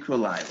Olam Nikro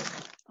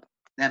Lailu.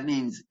 That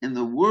means, in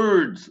the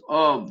words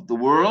of the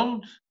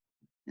world,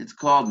 it's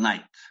called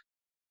night.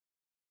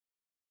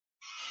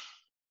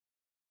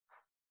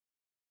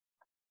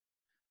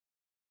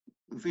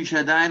 He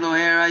says,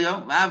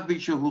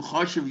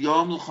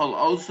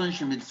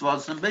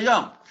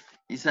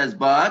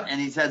 but,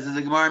 and he says there's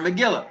a Gemara in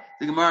Megillah.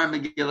 The Gemara in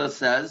Megillah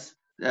says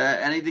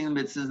anything in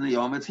mitzvahs in the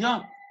Yom, it's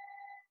Yom.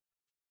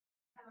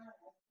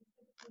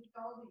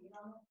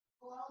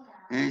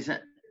 And he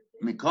said,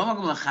 he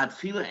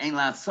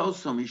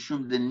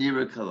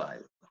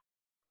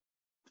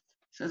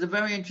says a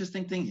very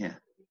interesting thing here.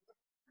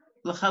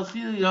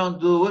 You don't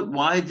do it.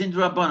 Why? It didn't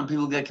drop on, and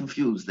people get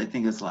confused. They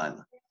think it's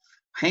Laila.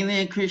 He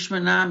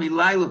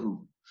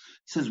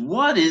says,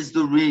 what is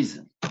the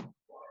reason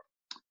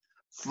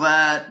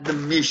for the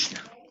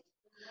Mishnah?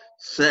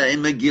 Say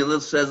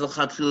Megillah says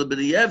L'chatchila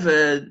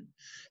b'di'eved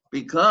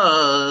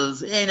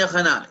because min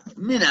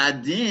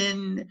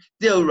adin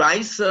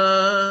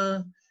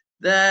deoraisa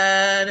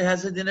that it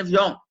has a din of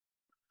Yom.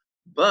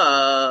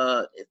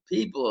 But if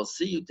people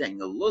see you taking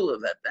a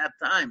lulav at that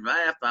time,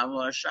 right after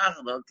Amar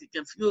Shachar, they'll get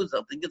confused.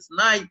 They'll think it's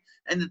night,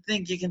 and they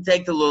think you can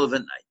take the lulav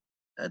at night.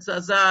 That's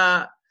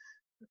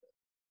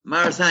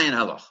Marasayan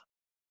halach.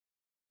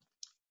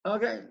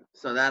 Okay,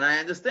 so that I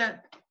understand.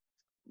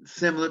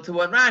 Similar to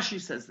what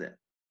Rashi says there.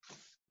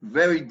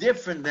 Very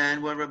different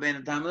than what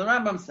Rabbeinu Tam and the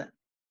Rambam said.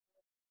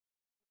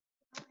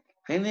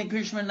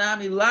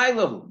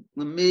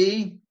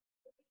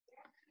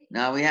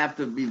 Now we have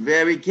to be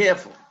very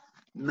careful.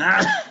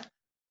 Now,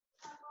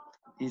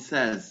 he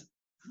says,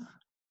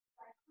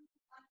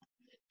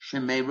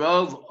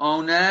 Shemeirov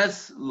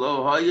ones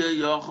lo hoya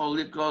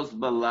yochol likos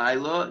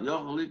balaylo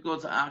yochol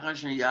likos achar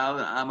sheyal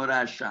amar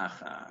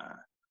hashachar.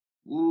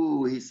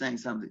 Ooh, he's saying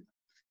something.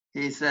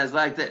 He says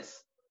like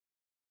this.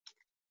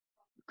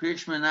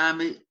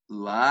 Krishmanami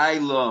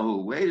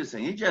Lailahu. Wait a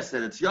second. He just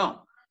said it's Yom.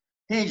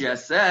 He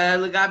just said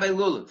Legabe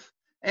Lulav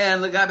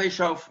and Legabe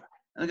Shofar.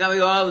 And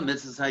Legabe all the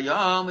mitzvahs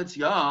Hayom, it's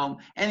Yom.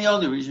 And the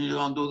only reason you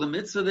don't do the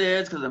mitzvah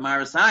there is because of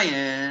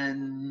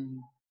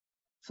Marasayan.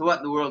 So what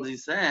in the world is he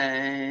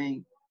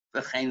saying?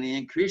 V'chayli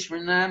and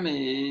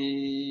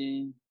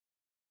Krishmanami.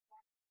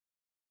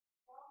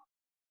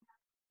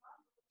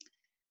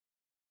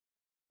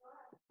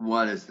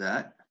 What is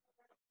that?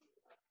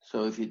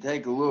 So if you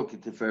take a look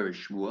at the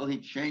Tiferes Shmuel, he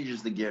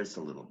changes the gears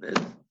a little bit.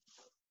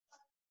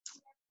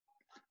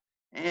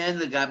 And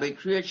the Gabe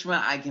Kriyat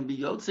Shema, I can be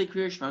Yotzei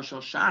Kriyat Shema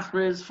Shal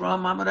Shachris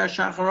from Amar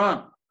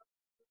HaShacharon.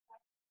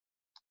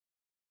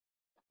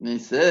 And he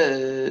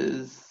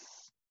says,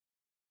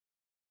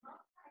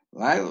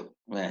 V'heicha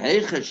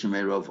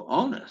Shemeirov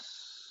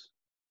Onus.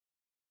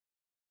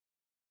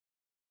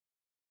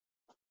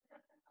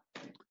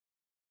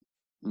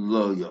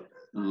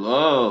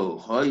 Lo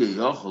Hoya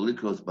Yochel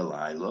Likros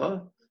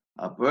Balaylo.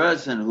 A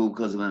person who,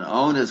 because of an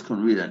onus,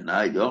 can read at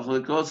night.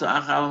 Wait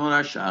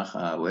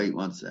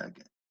 1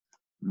 second.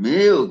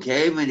 Mil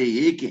came in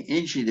the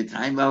inchi the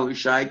time of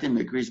Shaitim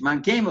Mikris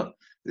Man Kima.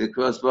 The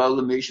crossbow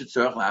the Misha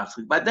Tzorch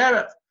Lachzik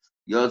Baderach.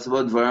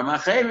 Yotzvot Dvaram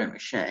Acherim.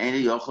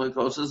 She'eni Yochel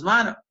Likros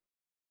Zmana.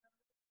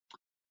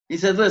 He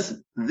said,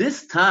 listen,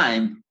 this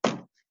time,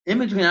 in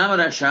between Amar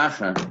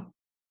HaShachar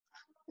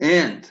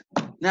and,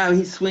 now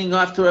he's swinging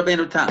off to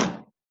Rabbeinu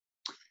Tam.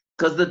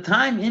 Because the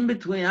time in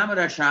between Amar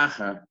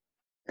HaShachar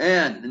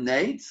and the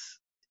Nates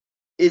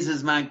is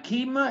his man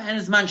Kima and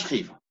his man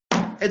Shchiva.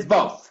 It's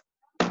both.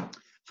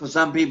 For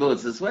some people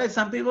it's this way,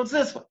 some people it's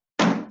this way.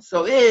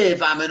 So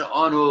if I'm an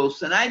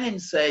Onus and I didn't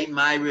say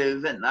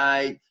Ma'ariv at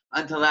night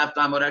until after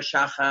Amar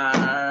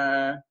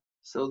HaShachar,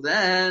 so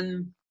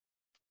then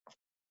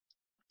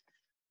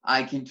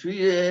I can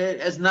treat it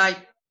as night.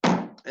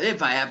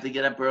 If I have to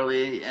get up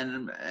early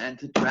and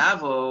to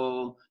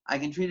travel, I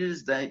can treat it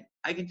as day.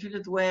 I can treat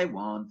it the way I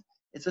want.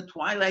 It's a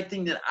twilight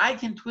thing that I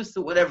can twist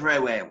it whatever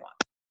way I want.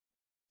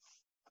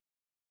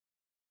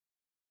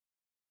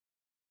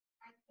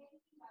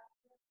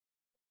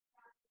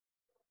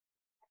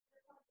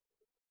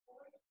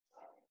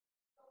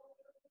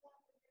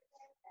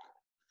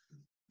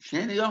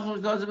 Sheni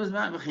Yochel goes to his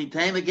man.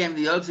 V'chitem again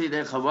the Yotzi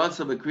de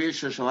Chavotza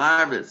b'Kriyas Shel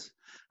Arvis.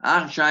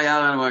 Ach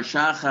Shayal and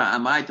Washacha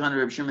Amai Ton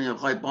Reb Shimon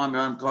Yochai Pom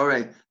Ram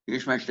Korei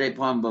Yishma Shtei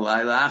Pom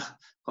B'Lailach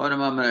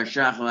Kodem Amar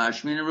Hashacha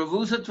Lashmin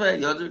Revusa Tvei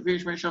Yotzi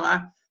Kriyas Shel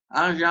Ach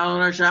Shayal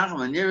and Washacha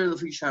Manir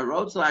Lefi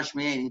Sharotz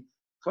Lashmini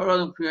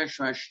Korodem Kriyas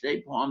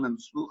Shtei Pom Em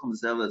Smuchim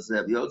Zev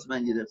Zev Yotzi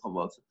Ben Yidei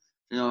Chavotza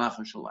Sheni Lach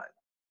Shalai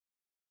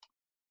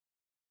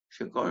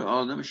Shekor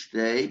Odem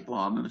Shtei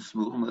Pom Em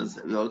Smuchim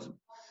Zev Yotzi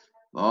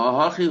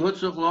Hachi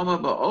Hutzuk Loma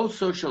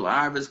Ba'oso Shel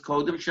Arvis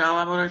Kodem Shal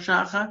Amar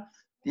Hashacha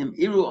Im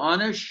Iru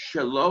Onish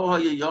Shelo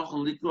Haya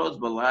Yochel Likros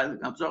Balai.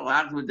 I'm sorry,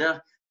 Lach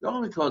V'Derech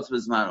Yochel Likros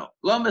V'Zmano.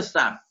 Lo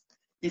Mestaf.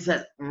 He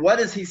said, what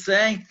is he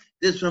saying?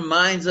 This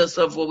reminds us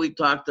of what we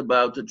talked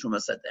about the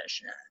Trumas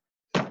Hadesh.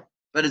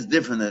 But it's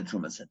different than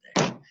Trumas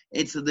Hadesh.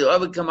 It's the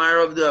other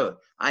Kamara of the other.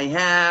 I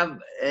have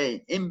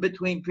an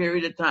in-between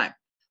period of time.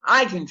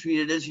 I can treat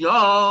it as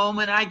Yom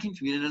and I can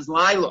treat it as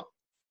Lila.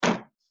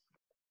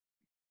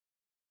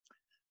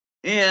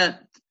 And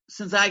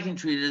since I can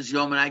treat it as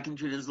Yom and I can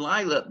treat it as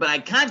Lila, but I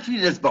can't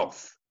treat it as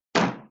both.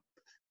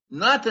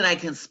 Not that I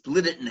can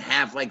split it in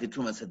half like the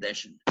Trumas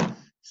Hadesh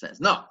says.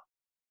 No.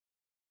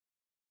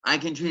 I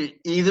can treat it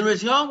either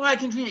as Yom or I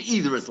can treat it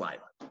either as Lila.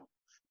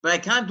 But I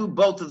can't do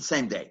both at the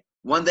same day.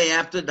 One day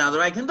after another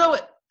I can do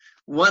it.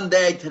 One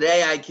day,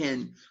 today I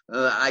came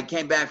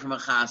back from a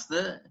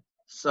chasna,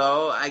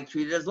 so I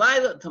treat it as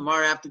Lila.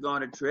 Tomorrow I have to go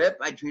on a trip,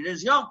 I treat it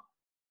as Yom.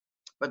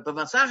 But the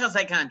Masachas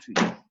I can't treat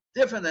it.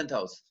 Different than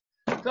Tosas.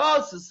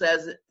 Tosas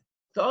says it.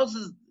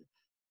 Tosas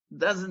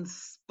doesn't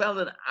spell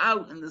it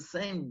out in the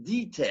same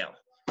detail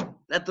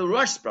that the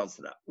Rosh spells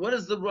it out. What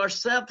is the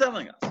Rosh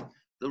telling us?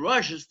 The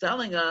Rosh is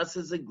telling us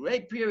it's a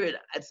great period.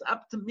 It's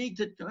up to me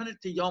to turn it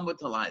to Yom or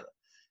to Lila.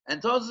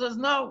 And Tosas says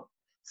no.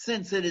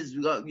 Since it is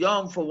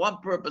Yom for one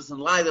purpose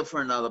and Lila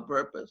for another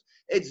purpose,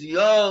 it's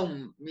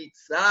Yom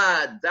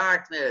mitzad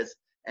darkness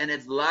and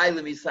it's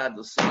Lila mitzad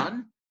the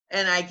sun.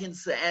 And I can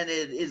say, and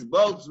it is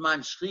both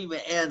Zman Shchiva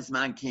and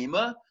Zman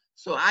Kima,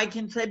 so I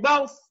can say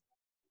both.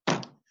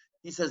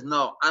 He says,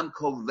 no, I'm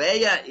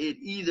koveya it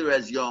either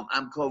as Yom,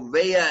 I'm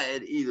koveya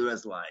it either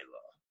as Lila.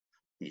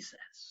 He says.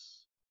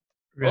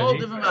 All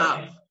different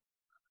house.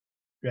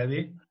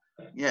 Rebbe?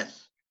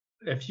 Yes.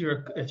 If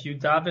you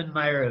daven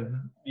Ma'ariv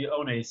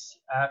Yones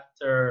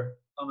after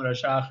Amar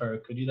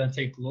HaShachar, could you then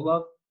take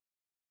Lulav?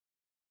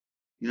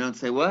 You don't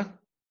say what?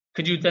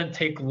 Could you then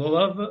take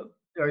lulav,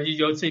 or you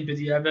don't say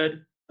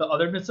b'diavad the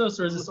other mitzvahs,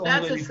 or is this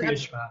only when you Kriya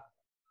Shema?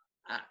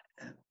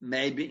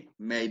 Maybe.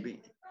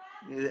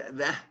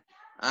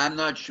 I'm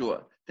not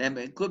sure.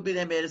 It could be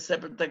they made a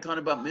separate takon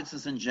about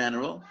mitzvahs in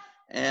general,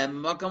 and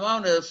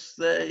Makamonis,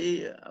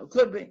 they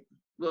could be.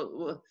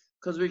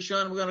 Because we're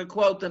going to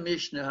quote the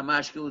Mishnah,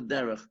 Hamashkel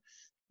Derech.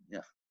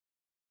 Yeah.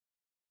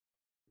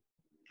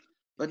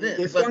 But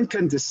one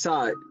can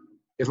decide,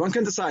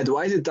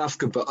 why is it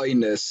dafka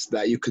ba'oinus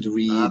that you could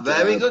read?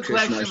 Very good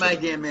question, my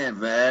dear man.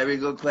 Very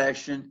good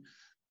question.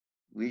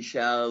 We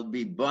shall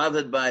be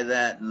bothered by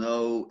that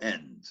no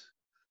end.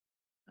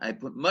 I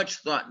put much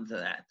thought into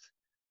that.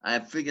 I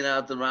have figured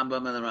out the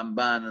Rambam and the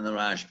Ramban and the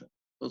Rashba.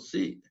 We'll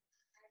see.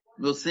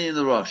 We'll see in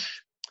the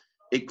Rosh.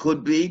 It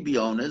could be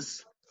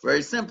honest,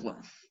 very simple.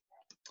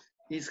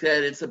 He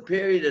said it's a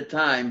period of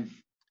time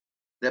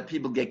that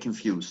people get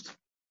confused.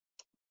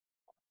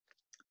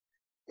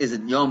 Is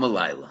it Yom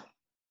Halayla?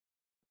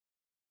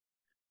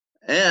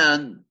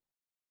 And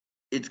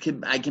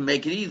I can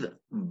make it either.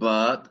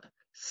 But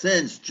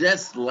since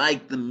just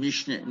like the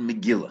Mishnah in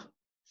Megillah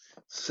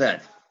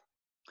said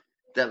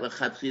that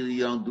l'chatchila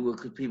you don't do it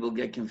because people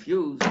get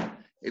confused,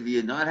 if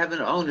you're not having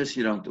onus,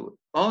 you don't do it.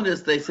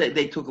 Onus, they say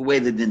they took away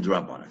the din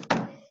drab on it.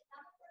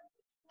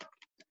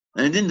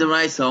 And din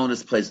deraisa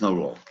onus plays no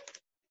role.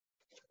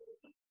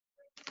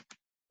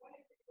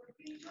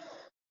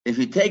 If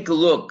you take a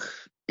look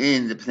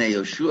in the Pnei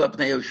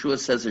Yoshua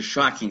says a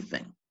shocking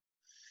thing.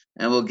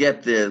 And we'll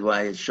get there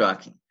why it's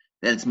shocking.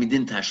 Then it's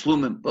midin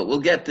tashlumim, but we'll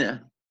get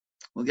there.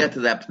 We'll get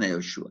to that Pnei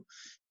Yoshua.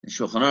 In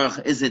Shulchan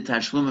Aruch, is it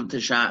tashlumim to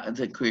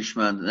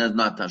Krishma? That's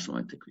not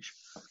tashlumim to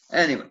Krishma.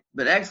 Anyway,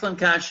 but excellent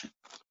kasha.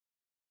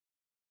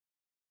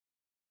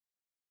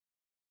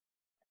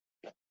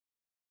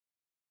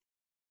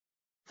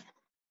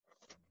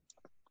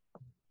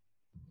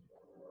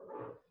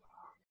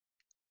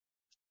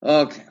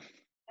 Okay.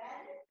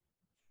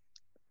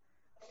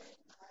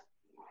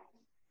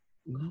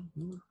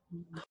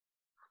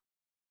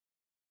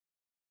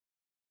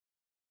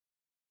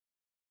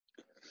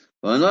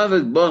 He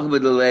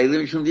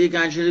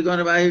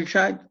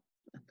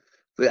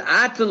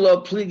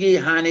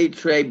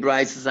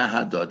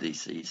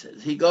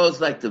says, he goes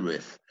like the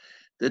Rif.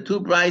 The two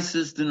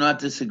Brises do not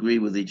disagree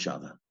with each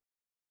other.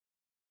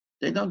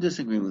 They don't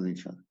disagree with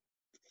each other.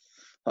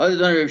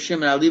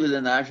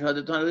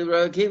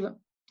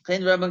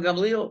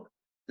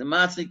 The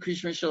Matzli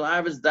Krishma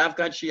Shalav is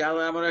Davkat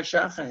Shiala Amar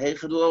Shacha,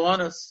 Heichadu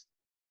Awanas.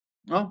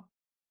 No?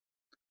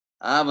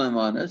 Avam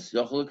Awanas,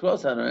 Yochel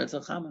Kros, Adon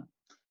Etzachama.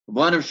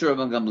 One of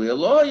Shurban Gamliel,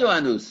 Lo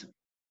Yoanus.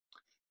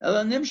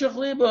 Ela Nimshach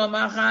Libo,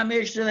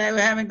 Machamish, they were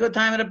having a good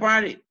time at a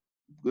party.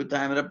 Good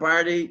time at a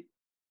party.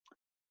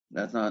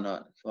 That's not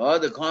an so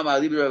the Kama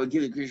Libra would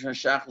give the Krishna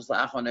Shachas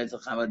Lachon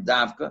Etzachama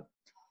Davka,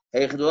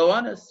 Heichadu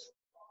Awanas.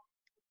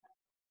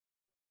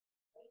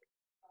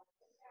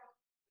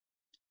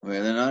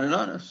 Where they're not an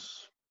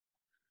honest.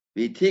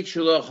 V'tik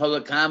shelo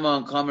cholakama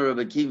and kama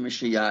Rabbi Akiva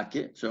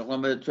Mishiyake. So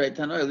I'm going to trade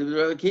Tanoi. Leave the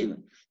Rabbi Akiva.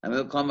 I'm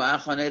going to come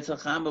achon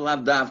etzacham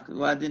b'lav davka.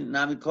 Why didn't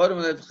nami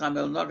kodem etzacham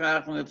el nok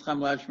achon etzacham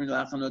lashmin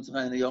lachon etzacham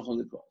and the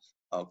yochel likros.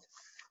 Okay,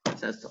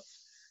 that's all.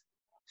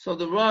 So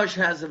the Rosh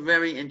has a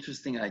very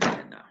interesting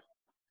idea now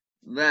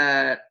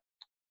that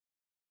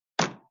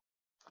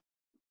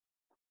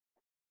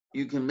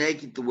you can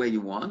make it the way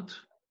you want,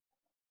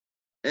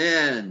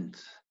 and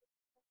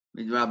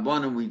with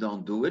Rabbanim we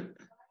don't do it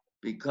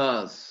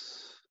because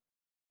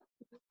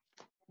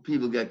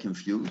people get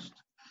confused.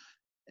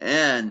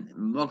 And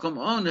Mokum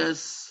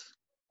Onis,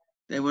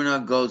 they were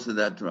not goes to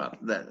that drop.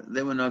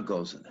 They were not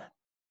goes to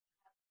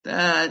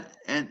that.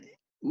 And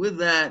with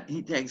that,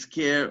 he takes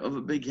care of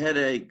a big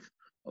headache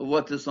of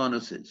what this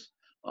onus is.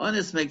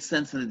 Onus makes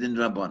sense in the din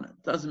Rabbanan.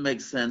 It doesn't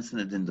make sense in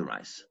the din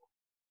Deraisa.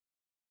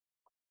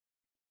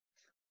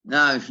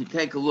 Now, if you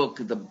take a look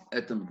at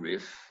the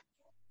brief,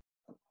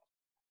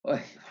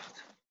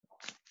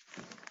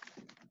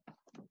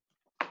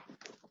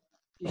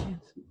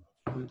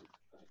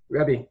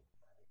 Rebbe.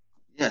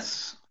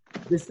 Yes.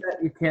 This that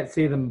you can't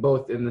say them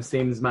both in the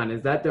same zman.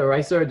 Is that the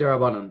Raisa or the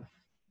Rabbanon?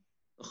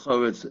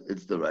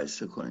 It's the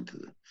Raisa according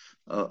to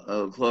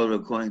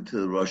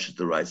the Rosh. It's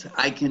the Raisa.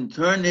 I can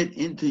turn it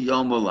into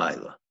Yom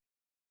Halayla,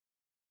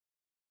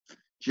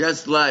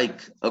 just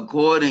like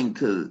according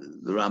to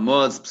the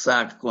Ramah's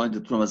Psak, according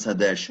to Trumas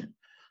Hadeshin,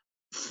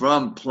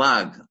 from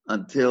Plag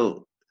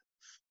until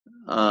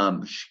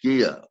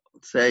Shkia.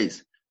 It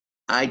says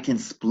I can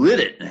split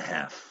it in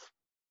half.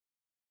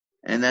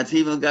 And that's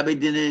even Gabi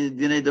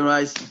Dine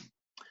Deraisa.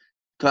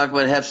 Talk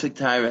about Hefsek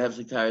Tyra.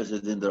 Hefsek Tyra is a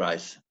Din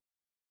Deraisa.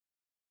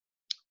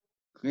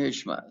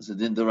 Kriyashma is a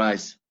Din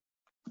Deraisa.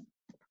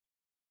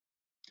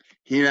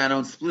 Here I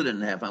don't split it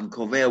in half. I'm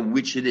Kovea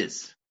which it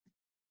is.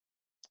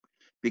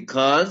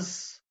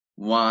 Because,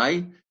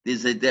 why?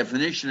 There's a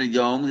definition of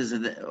Yom. There's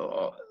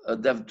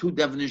two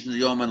definitions of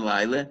Yom and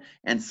Laila.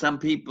 And some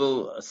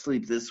people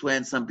sleep this way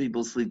and some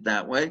people sleep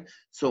that way.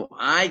 So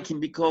I can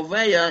be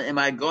Kovea. Am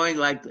I going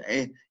like...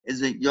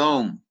 is it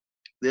Yom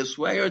this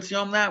way or it's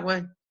Yom that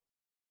way?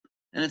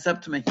 And it's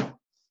up to me.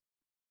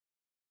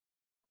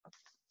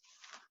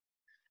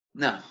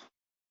 No.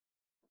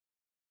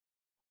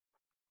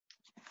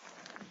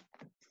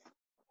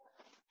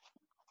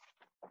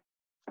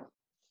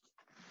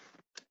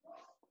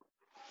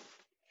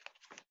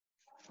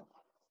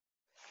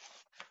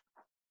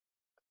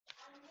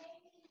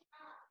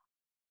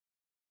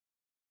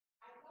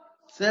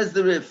 Says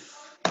the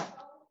Rif,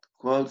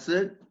 quotes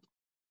it.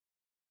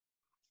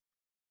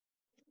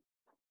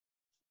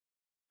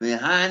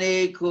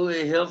 V'hani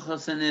kuli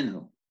hilchos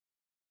aninu.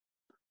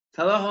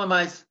 Talach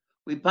l'mais,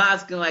 we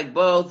paskin like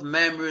both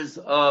members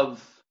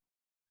of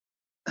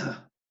Reb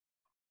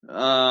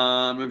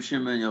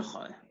Shimon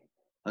Yochai.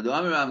 Adu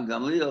Amar Ram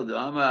Gamliel, the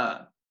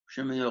Amar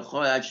Shimon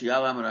Yochai, actually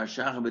Yalam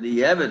Rashach, but the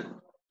Yevid.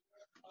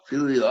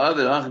 Fili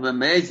Ovid, Hach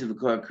B'meiz,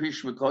 V'kor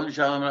Krish, V'kol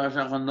Shalom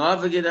Rashach, no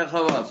forget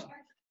Echavos.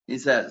 He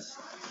says,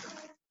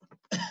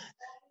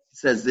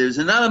 there's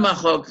another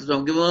machlok, so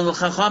I'm giving a little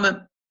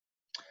chachamim.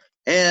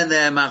 And the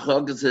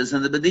machlok says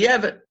in the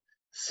B'diyevet.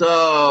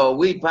 So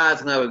we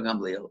pass now with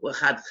Gamliel.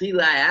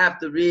 L'chatchila, I have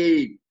to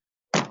read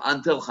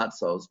until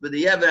Chatzos.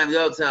 B'diyevet, I'm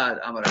Yotzad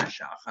Amar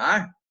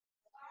HaShachar.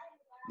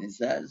 He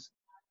says,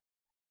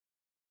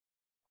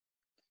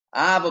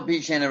 Ava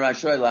Pishen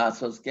Rashoy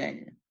Lasos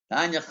Kenyan.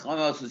 Tanya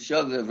Chomos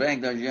Shogler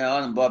Rank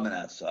Dajion and Bob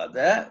Menasad.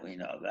 That we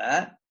know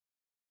that.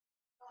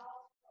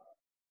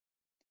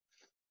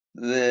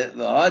 The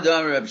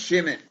Hadam Reb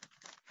Shimon,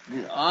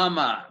 the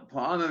Amma,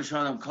 Pa'amim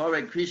Shalom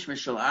Korek Krishma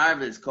Shal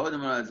Arvis, Kodem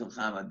Ratzim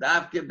Chama,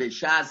 Davke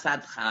B'Shas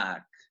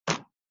Hadchak,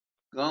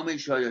 Gomi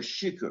Shoyo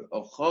Shikr,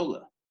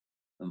 Ochola,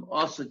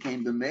 also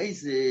came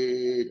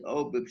B'Mezid,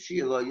 O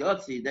B'Pshia Lo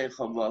Yotzi, De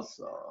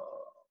Chavasa.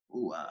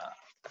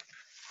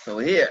 So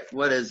here,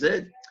 what is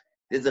it?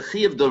 There's a Chi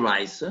of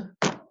Doraisa,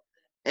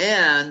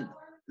 and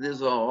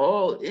there's a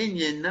whole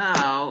Inyan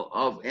now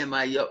of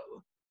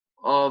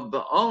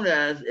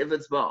Ba'ones. If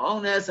it's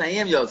Ba'ones, I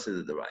am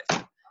Yosef the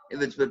Doraisa.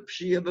 If it's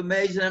B'Pshia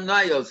B'Mezid, I'm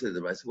not Yosef the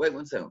Doraisa. Wait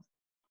one second.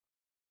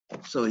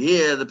 So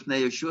here, the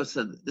Pnei Yeshua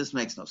said, this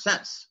makes no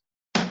sense.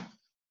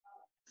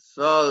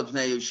 So the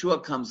Pnei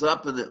Yeshua comes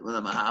up with a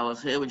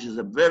Mahalach here, which is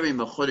a very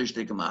Mechodish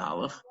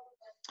Mahalach,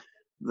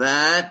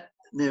 that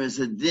there is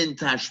a din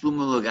tashlum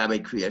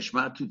l'gabe kriyas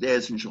shema, 2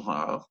 days in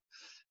Shulchan Aruch,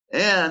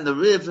 and the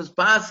Rif is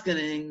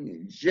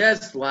paskening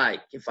just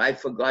like if I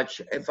forgot,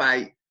 if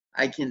I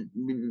can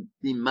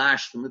be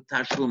mashed with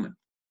tashlum,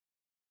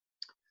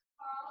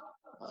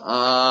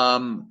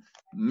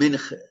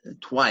 minch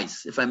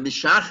twice. If I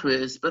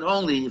mishachris, but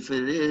only if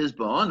it is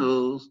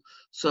ba'onus.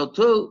 So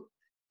too,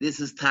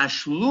 this is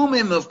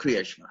tashlumim of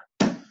kriyas shema.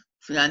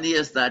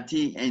 F'yaniyas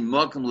dati ein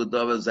mokum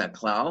l'dover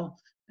zaklau,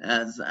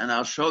 and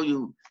I'll show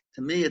you.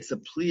 To me, it's a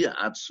pliya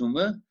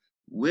atzuma.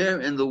 Where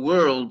in the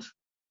world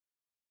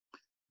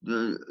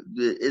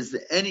is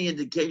there any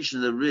indication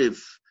of the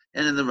Rif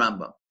and in the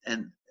Rambam,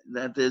 and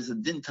that there's a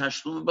din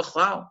tashlum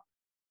b'chlal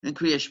in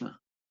Kriyas Shema?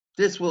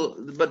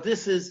 But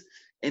this is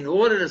in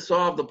order to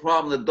solve the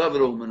problem that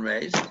David Ullman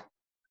raised.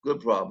 Good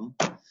problem.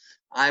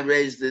 I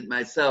raised it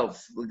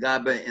myself.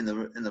 L'gabe in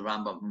the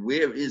Rambam.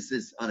 Where is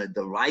this on a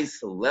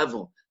deraisa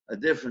level? A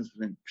difference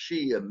between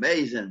pshia,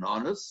 meiz, and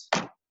onus.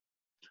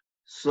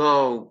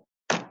 So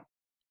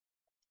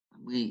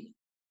we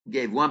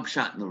gave one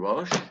pshat in the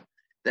Rosh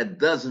that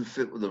doesn't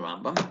fit with the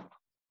Rambam.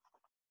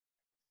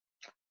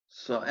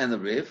 So, and the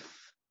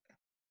Rif.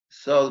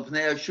 So the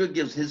Pnei Yeshua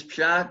gives his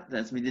pshat,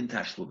 that's midin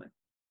tashlumin.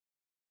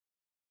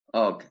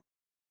 Okay.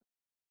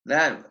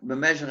 That,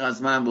 B'meshach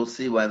HaZman, we'll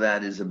see why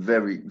that is a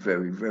very,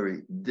 very,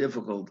 very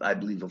difficult, I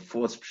believe, a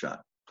fourth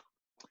pshat.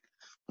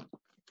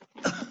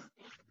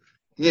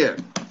 Here.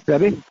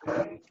 Rebbe?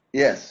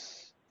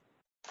 Yes.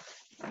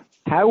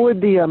 How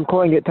would the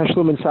calling it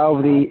Tashlumin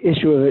solve the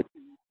issue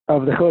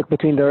of the chiluk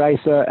between the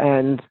Raisa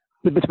and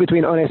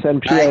between Ones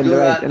and Pshia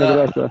and the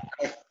Raisa?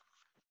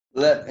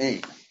 Let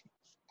me.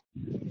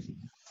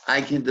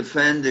 I can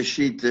defend the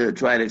sheet to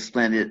try to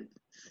explain it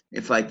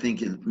if I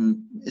think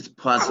it's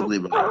possibly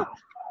right.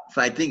 If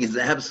I think it's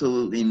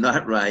absolutely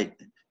not right,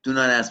 do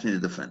not ask me to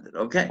defend it.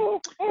 Okay.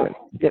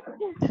 Yep.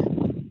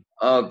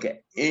 Okay.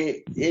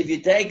 If you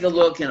take a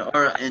look in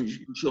Shulchan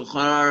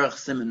Aruch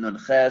Siman Nun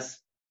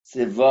Ches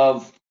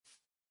Sivav.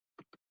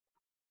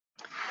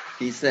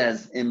 He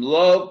says, "Im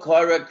lo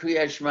kara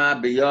kriyas shema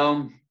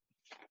b'yom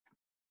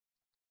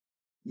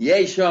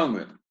yesh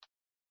omrim."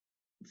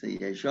 Say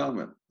yesh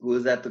omrim. Who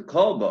is at the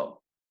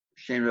kolbo?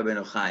 Shein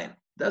Rabbeinu Chaim.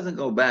 Doesn't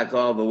go back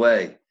all the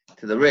way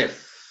to the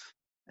Rif,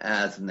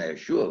 as Pnei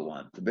Yeshua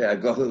wants to be. I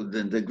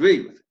didn't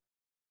agree with it.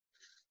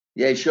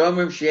 Yesh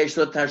omrim sheyesh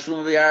lo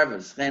tashlum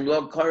v'yarvis. Shein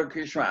lo kara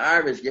kriyas shema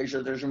arvis yesh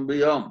lo tashlum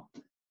b'yom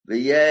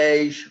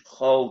v'yesh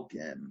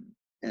cholkim.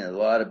 And a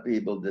lot of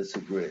people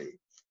disagree.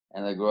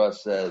 And the Gra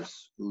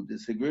says, who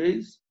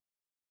disagrees?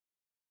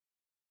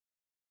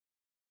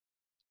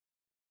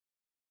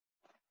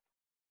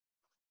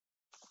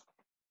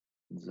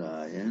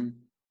 Zion.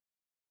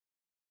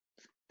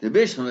 The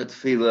Bishlam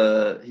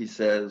Tefillah, he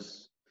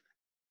says,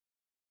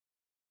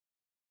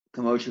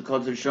 Kamosha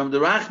calls it Shom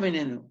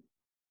Derachmininu.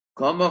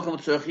 Kol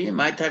Mokum Tzorchim,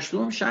 my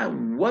Tashlum Shai.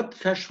 What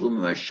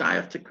Tashlum are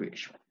Shayach to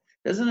Kriyash?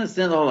 Doesn't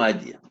understand the whole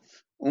idea.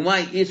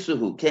 Umay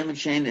isuhu came and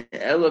chained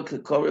elo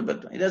kekore,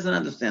 but he doesn't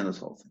understand this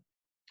whole thing.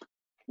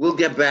 We'll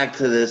get back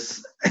to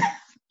this.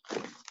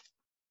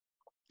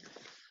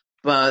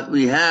 But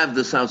we have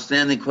this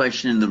outstanding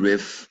question in the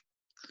Rif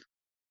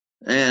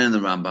and in the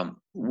Rambam.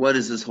 What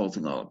is this whole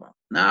thing all about?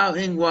 Now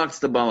in walks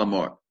the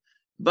Balamor.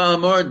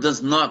 Balamor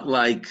does not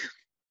like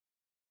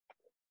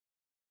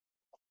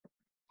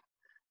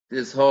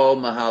this whole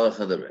Mahalach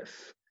of the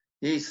Rif.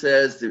 He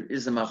says there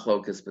is a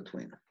machlokas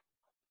between them.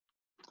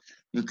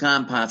 You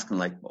can't paskin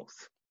like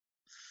both.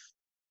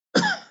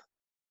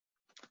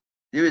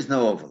 There is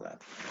no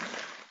overlap.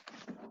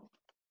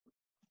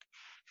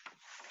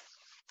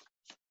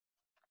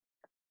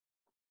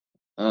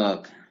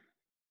 Okay.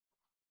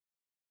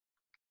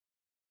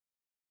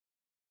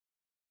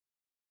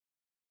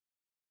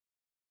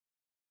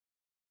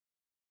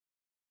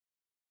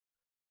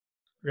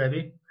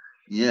 Rebbe?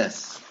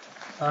 Yes.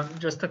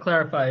 Just to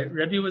clarify,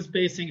 Rebbe was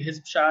basing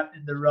his shot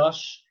in the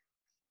Rush,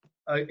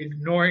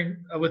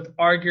 ignoring with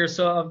our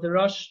girsa of the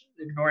Rush,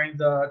 ignoring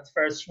the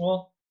Tiferes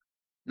Shmuel.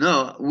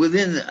 No,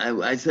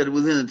 I said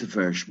within the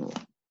Tiferes Shmuel.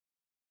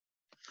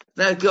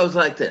 That goes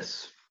like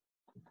this.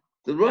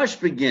 The Rush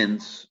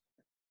begins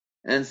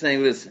and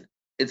saying, listen,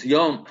 it's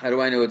Yom. How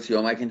do I know it's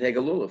Yom? I can take a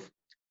lulav.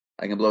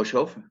 I can blow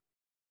shofar.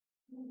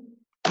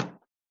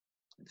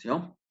 It's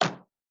Yom.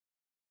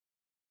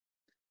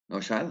 No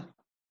shaila.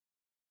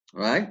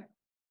 Right?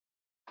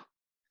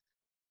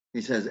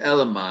 He says,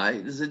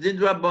 Elamai, this is a din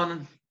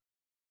rabbanan.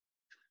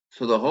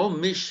 So the whole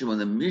Mishnah, when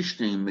the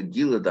Mishnah in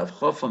Megillah Daf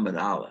Chofa Med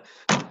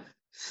Aleph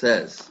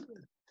says,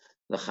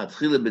 the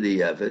Chatchila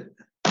b'di'evet,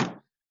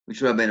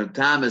 which Rabbeinu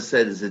Thomas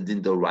said is a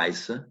din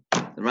doraisa,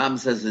 the Ram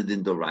says a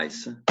din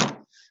doraisa,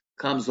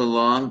 comes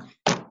along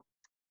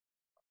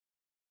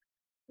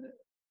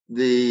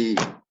the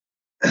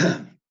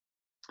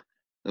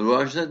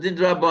Rosh din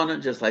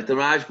rabbanan, just like the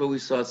Rashba we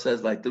saw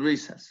says, like the Ri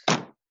says.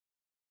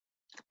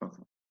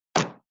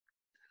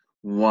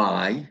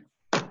 Why?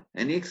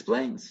 And he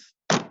explains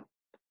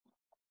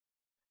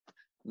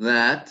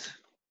that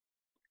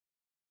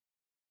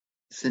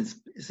since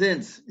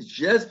it's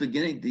just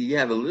beginning to you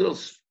have a little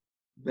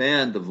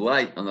band of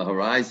light on the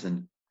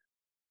horizon,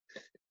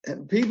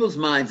 in people's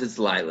minds it's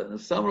Lila.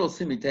 If someone will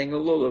see me taking a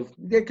lulav,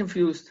 you get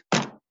confused.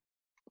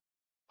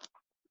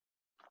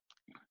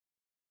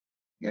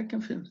 Get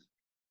confused.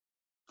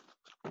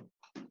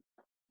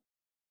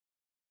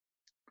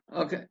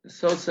 Okay,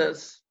 so it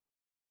says.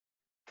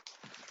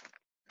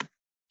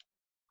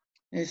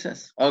 He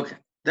says, okay,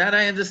 that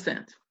I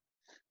understand.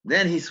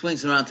 Then he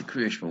swings around to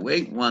Kriya Shema.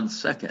 Wait 1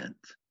 second.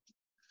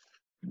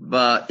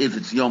 But if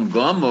it's Yom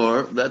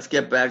Gomor, let's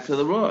get back to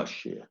the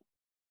Rosh here.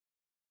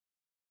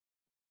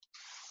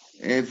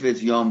 If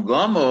it's Yom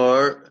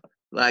Gomor,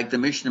 like the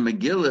Mishnah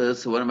Megillah,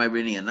 so what am I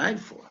reading at night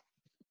for?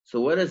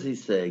 So what does he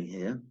say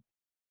here?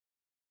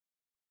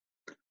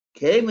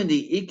 Came in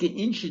the Ike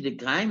Inshi de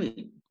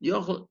Kaimi.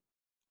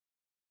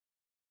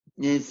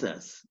 He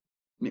says,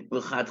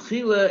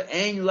 L'chatchila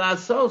ein la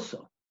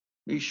soso,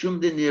 mishum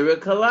denira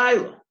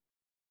kalayla.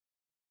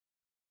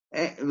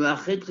 And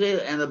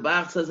the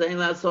Bach says ein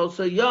la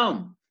soso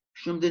yom,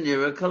 mishum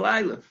denira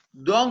kalayla.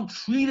 Don't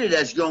treat it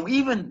as yom,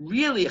 even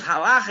really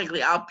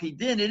halachically al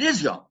pidin, it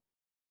is yom.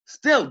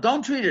 Still,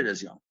 don't treat it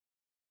as yom.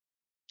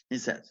 He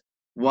says,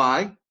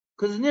 why?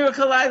 Because nira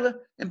kalayla,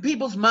 in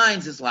people's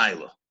minds it's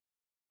laila.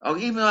 Or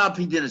even al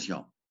pidin is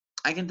yom.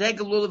 I can take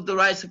a lulav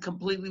d'oraisa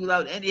completely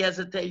without any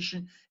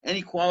hesitation,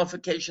 any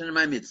qualification in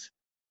my mitzvah.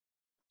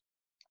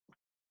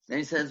 Then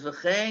he says,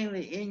 "V'chein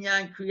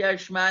li'inyan kriyas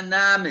shema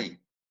nami."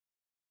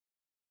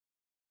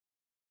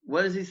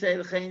 What does he say?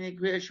 V'chein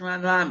kriyas shema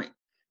nami.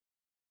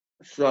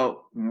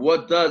 So,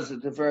 what does the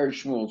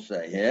Tiferes Shmuel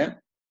say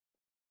here?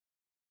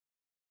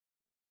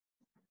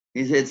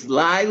 He says,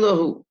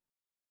 "Lailahu."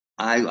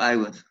 I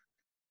would,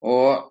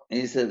 or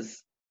he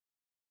says.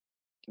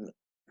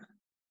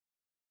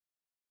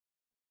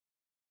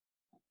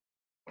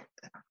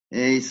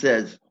 He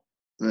says,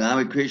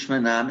 "Nami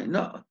Krishma Nami."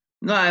 No,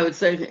 I would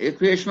say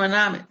Krishma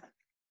Nami.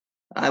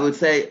 I would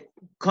say,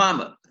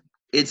 comma,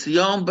 it's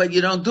Yom, but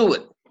you don't do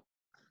it.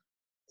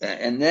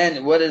 And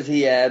then what does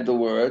he add? The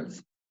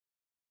words,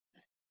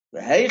 the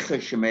Heicha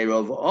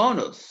Shemerov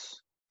Onus,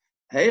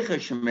 Heicha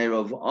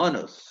Shemerov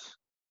Onus,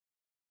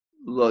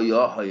 Lo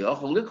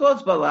Yochel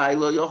Likos Balai,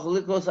 Lo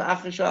Yochel Likos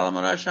Achish Alam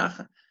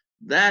Arashacha.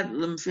 That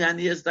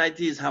Lemfianias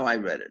Daiti is how I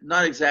read it.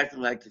 Not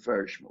exactly like the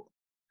Tiferes Shmuel.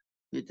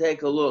 You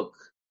take a look.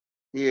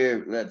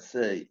 Here, let's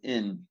say,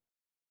 in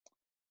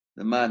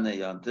the Madnei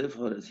Yontif,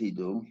 what does he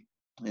do?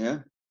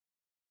 Yeah?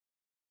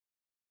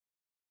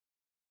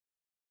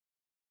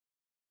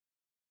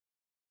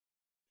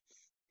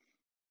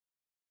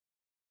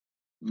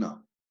 No.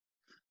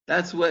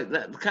 That's what,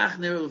 Kach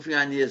Nir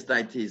L'Fianiyas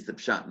Daiti is the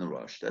Pshat in the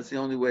Rosh. That's the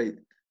only way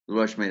the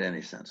Rosh made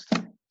any sense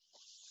to me.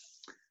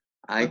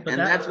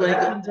 That's what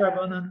that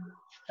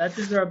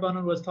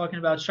Rabbanan was talking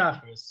about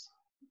Shachris.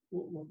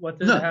 What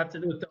does it have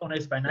to do with the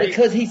Ones by night?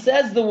 Because he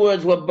says the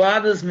words, what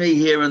bothers me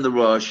here in the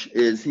Rosh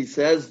is he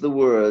says the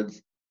words,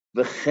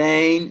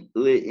 V'chein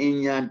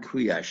le'inyan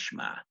kriyas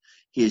shema.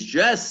 He has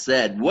just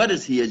said, what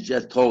is he has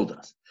just told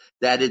us?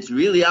 That it's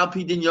really Al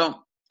Pi Din Yom.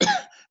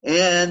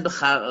 And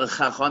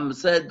Chacham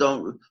said,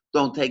 don't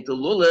take the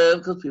lulav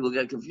because people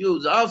get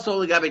confused. Also,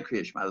 the Gabi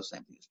Kriya Shema, the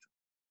same thing is true.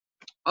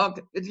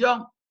 Okay, it's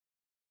Yom.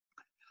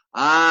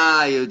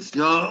 It's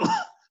Yom.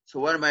 So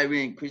what am I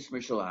reading?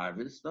 Krishma Shal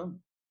Harvest.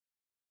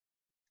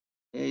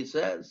 He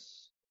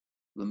says,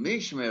 I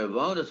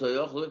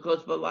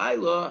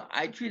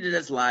treat it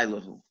as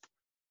Lailahu.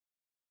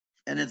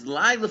 And it's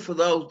Laila for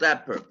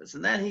that purpose.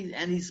 And then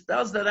he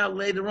spells that out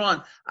later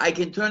on. I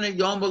can turn it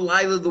Yom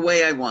Laila the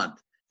way I want.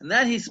 And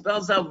then he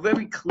spells out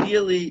very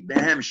clearly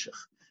Behemshech.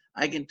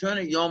 I can turn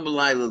it Yom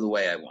Laila the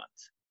way I want.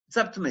 It's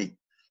up to me.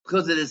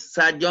 Because it is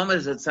Tzad Yom,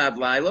 it's Tzad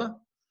Laila.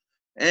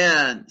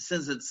 And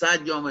since it's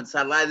Tzad Yom and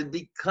Tzad Laila,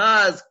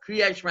 because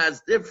Kriyat Shema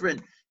is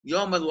different,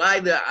 Yom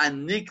Laila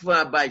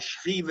Anikva by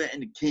Shchiva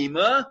and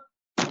Kima.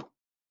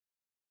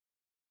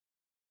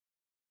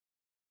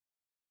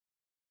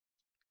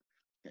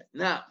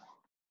 Now,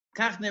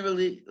 Kach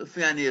neverly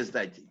Fiani is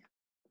Daiti.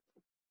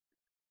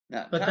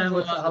 Now, but then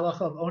with the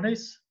halacha of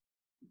Ones?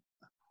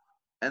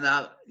 And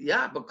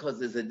because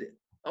there's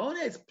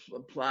Ones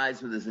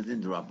applies when there's a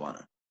din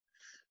d'Rabbanan.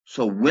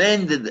 So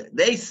when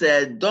they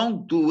said,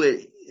 don't do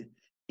it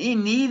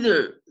in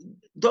either,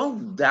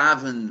 don't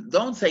daven,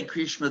 don't say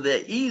Krishma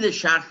there, either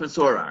Shachris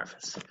or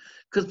Arvis.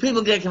 Because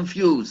people get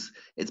confused.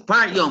 It's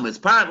part Yom, it's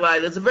part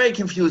Laila, it's a very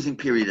confusing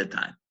period of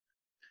time.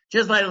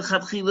 Just like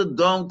L'Chatchila,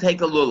 don't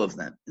take a lulav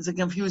then. It's a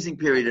confusing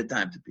period of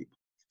time to people.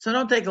 So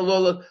don't take a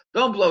lulav,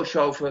 don't blow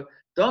shofar,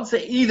 don't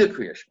say either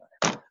Kriya Shema.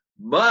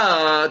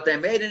 But they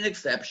made an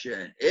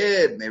exception.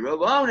 If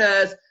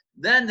Meravonas,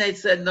 then they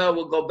said, no,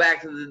 we'll go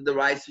back to the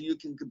right so you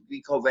can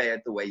be kovei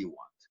it the way you want.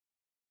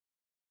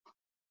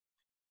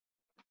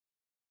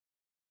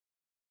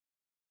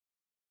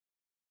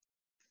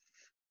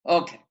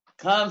 Okay,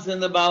 comes in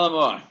the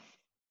Balamor.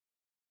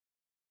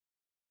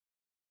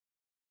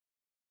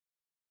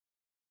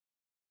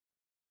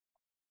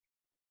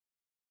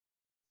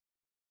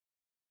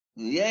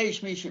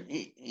 Yesh Mishim,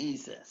 he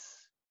says.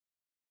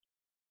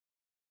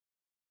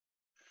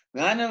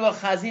 And I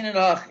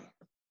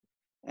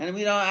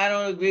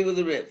don't agree with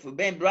the rip. For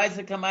Ben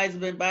Brisa Kamaisa,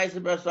 Ben Brisa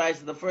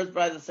Brisa, the first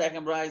Brisa, the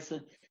second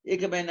Brisa,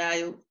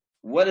 Ikabenayu.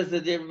 What is the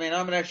difference? Ben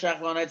Amar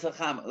Shachlon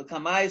Etzacham. The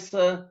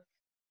Kamaisa,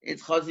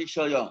 it's Chazi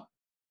Shalyom.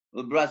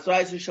 The Brisa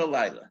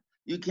Shalayla.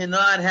 You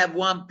cannot have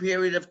one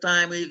period of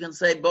time where you can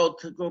say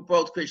both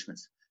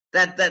Christmas.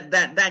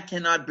 That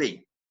cannot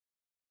be.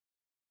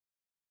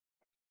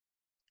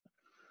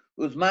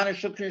 Uzmana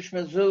Shal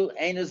Krishma Zu,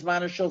 Ein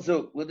Uzmana Shal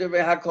Zu. With the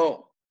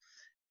Rehakol.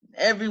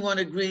 Everyone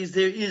agrees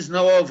there is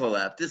no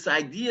overlap. This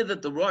idea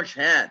that the Rosh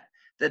had,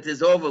 that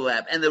there's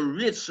overlap, and the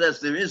Rich says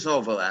there is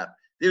overlap,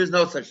 there is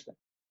no such thing.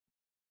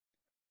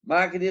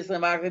 Uzman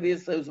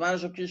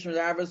Shal Krishma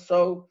Arvis,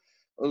 so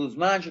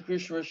Uzman Shal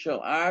Krishma Shal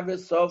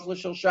Arvis, so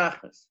Shal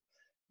Shachris.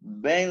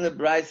 Bein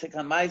LeBraisa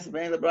Kamais,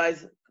 Bein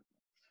LeBraisa,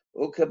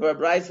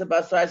 Ukebraisa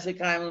Basraisa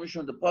Kaim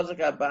Mishum, the Posuk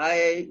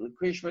Abaye,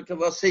 Krishma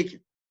Kavosikin.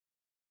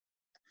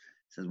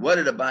 Says, what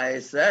did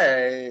Abaye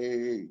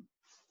say?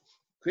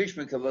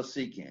 Krishma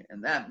Kavosikin.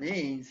 And that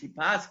means he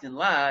paskin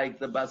like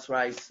the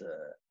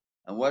Basraisa.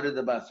 And what did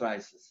the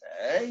Basraisa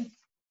say?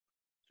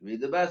 Read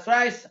the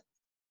Basraisa.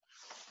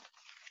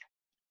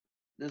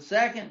 The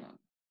second one.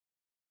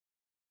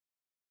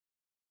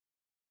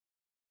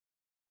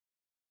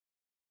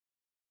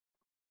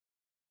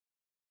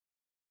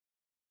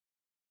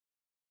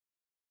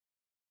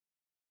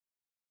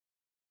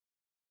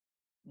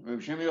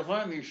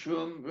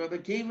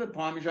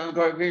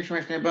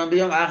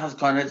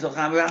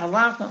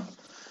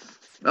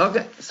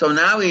 Okay, so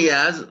now he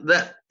has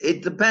that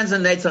it depends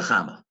on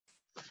Netzachama.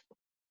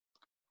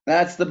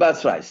 That's the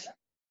Basrais.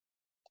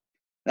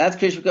 That's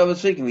Krishma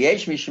Kavosikin.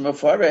 Yesh Mishim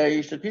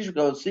Afaresh, the Krishma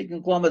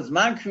Kavosikin, Klom,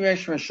 Zman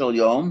Krishma Shal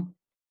Yom,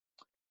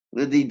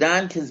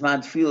 L'didan Kizman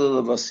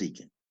Tfila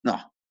Levosikin. No.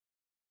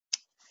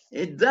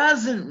 It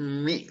doesn't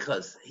mean,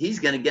 because he's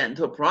going to get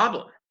into a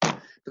problem.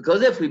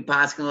 Because if we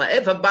pass,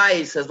 if a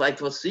Abaye says like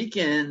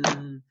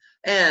Vosikin,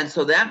 and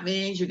so that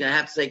means you're going to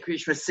have to say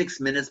Krishma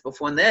 6 minutes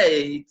before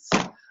Nates.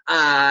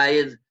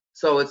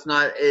 So it's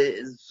not,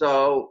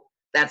 so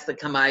that's the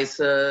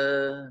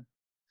Kamaisa.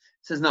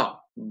 Says, no.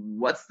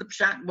 What's the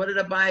pshat? What did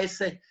Abaye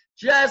say?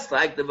 Just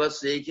like the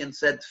Vosikin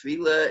said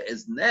Tefillah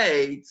is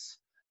Nates,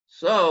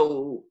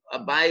 so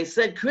Abaye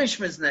said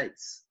Krishma is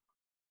Nates.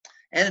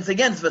 And it's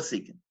against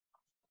Vosikin.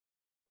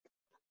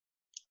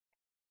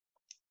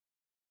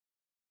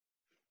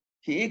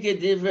 Ki ike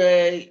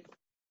divrei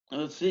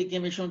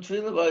Vosikin mishum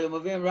Tefillah v'ayom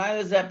avim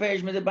rayla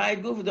zaperish mit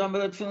Abaye guf v'dom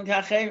b'lo Tefillin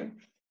k'acherim.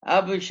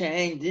 Aber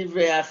she'ein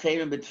divrei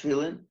acherim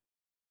b'Tefillin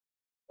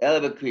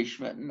ela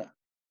b'Krishma. No.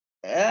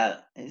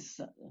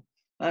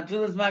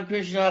 My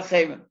Krishna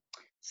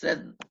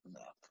said,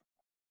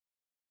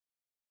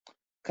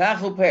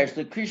 Kachu Perish,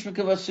 the Krishna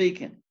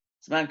Kavosikin.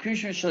 It's my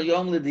Krishna Shal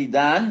Yom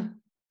L'didan,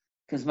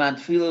 because my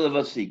Tefillah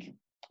L'vosikin.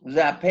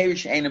 That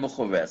Perish ain't a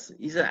Mechoves.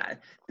 He said,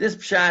 this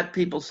pshat,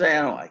 people say,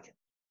 I don't like it.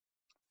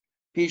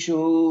 Pishu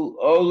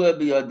Ola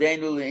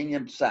B'Yodenu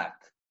L'Inyam Psak.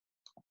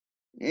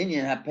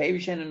 Inyan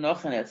haPevishen and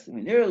Nochanet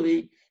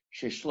nearly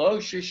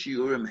Sheshlosha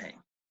Shiurim Hain.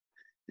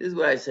 This is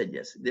what I said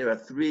yesterday. There are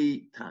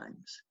 3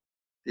 times.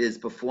 There's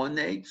before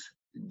Nates,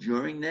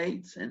 during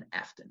Nates, and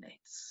after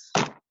Nates.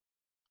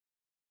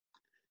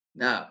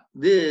 Now,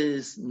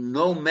 there's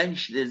no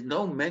mention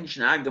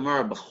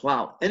Gemara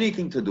B'chwal,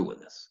 anything to do with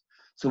this.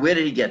 So where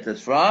did he get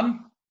this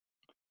from?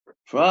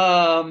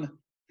 From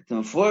the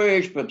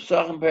Mefurish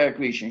B'Psachim Perek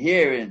Rishon.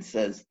 Here it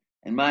says,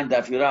 in Mind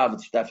Daf Yurav,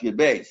 it's Daf Yud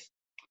Beis.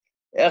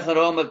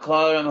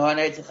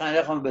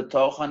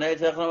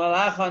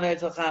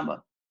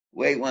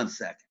 Wait 1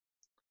 second.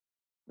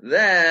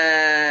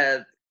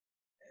 That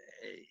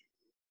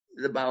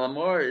the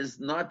Balamor is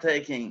not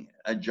taking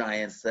a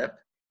giant step,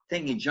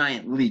 taking a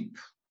giant leap.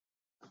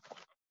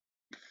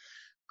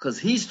 Because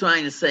he's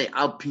trying to say,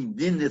 Al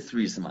Pidin the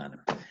 3 Zmanim.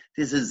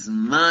 This is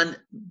Zman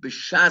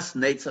B'Shas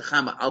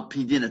Neitzachama Al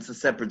Pidin, it's a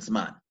separate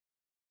Zman.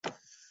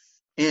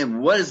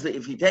 And what is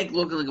if you take a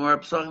look at the Gemara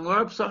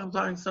Psachim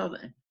talking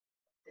something,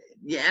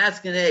 you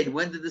ask an aid,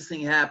 when did this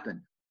thing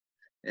happen?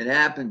 It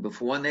happened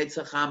before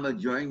Neitzachama,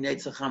 during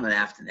Neitzachama, and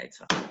after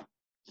Neitzachama.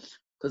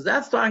 Because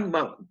that's talking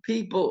about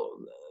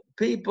people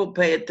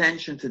pay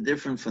attention to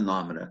different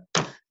phenomena.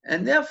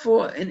 And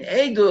therefore, in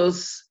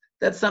Eidos,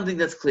 that's something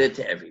that's clear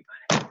to everybody.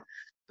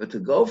 But to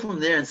go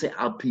from there and say,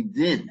 Al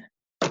Pidin,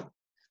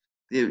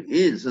 there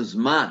is a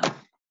Zman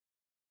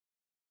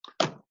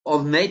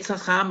of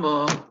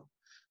Neitzachama,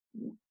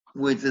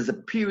 which is a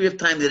period of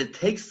time that it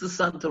takes the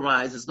sun to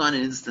rise. It's not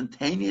an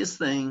instantaneous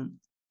thing.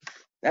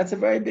 That's a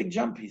very big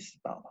jump piece.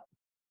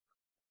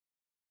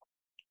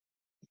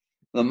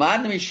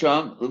 Lamad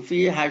misham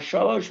ufi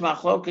hashalosh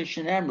machlokas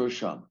shenem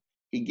rusham.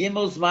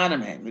 Igimel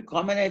zmanim hem.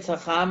 V'komen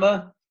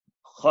Neitzachama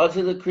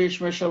chazil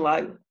l'krishma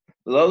shalayla.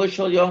 V'lo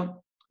l'shol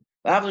yom.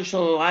 V'avl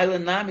shol layla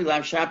nami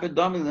lav shapet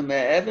domi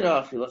l'me'ever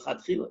achi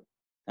l'chatchila.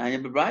 Tanya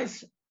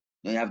b'braisa.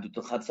 No, you have to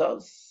do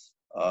chatzos.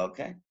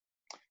 Okay.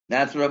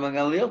 That's what Rabbi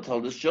Gamliel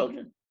told his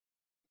children.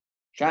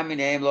 Shami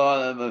name lo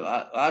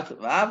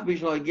av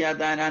bishlo igia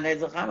dain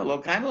haNeitzachama lo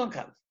kaim lo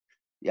kaim.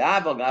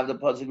 Yavel gav the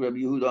pasuk Rabbi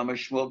Yehuda Amar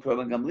Shmuel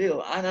Rabbi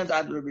Gamliel Anad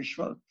ad Rabbi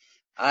Shmuel.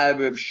 I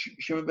Rabbi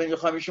Shimon ben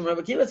Yochai Mishum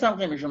Rabbi Kiva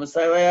Samchem Mishum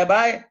Masayla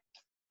Abai.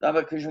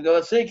 Rabbi Krishna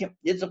Gavasikim.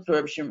 Yitzchak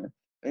Rabbi Shimon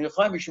ben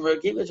Yochai Mishum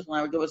Rabbi Kiva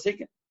Samchem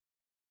Gavasikim.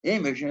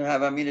 Im Mishum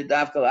have Amina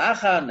Davka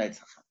Achar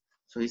Neitzachama.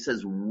 So he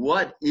says,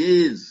 what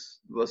is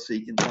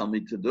Vasikin tell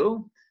me to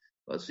do?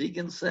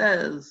 Vasikin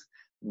says,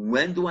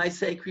 when do I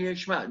say Kriyat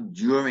Shema?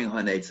 During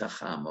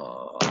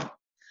Haneitzachama.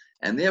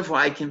 And therefore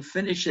I can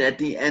finish it at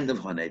the end of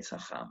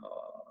Haneitzachama.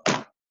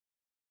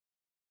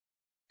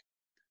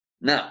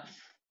 Now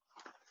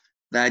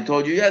I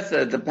told you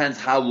yesterday, it depends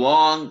how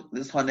long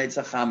this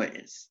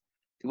Haneitzachama is.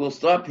 We'll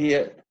stop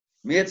here.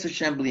 Mirz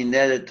Hashem Bli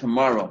Neder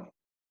tomorrow.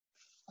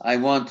 I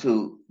want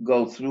to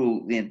go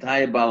through the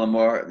entire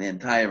Balamor, the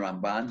entire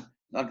Ramban. I'm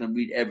not going to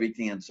read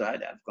everything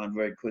inside. I've gone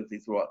very quickly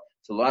through it.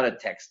 It's a lot of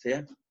text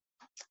here.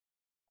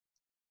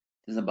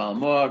 There's a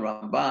Balamor,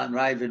 Ramban,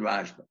 Ravid,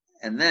 Rashba.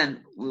 And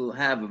then we'll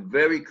have a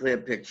very clear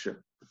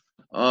picture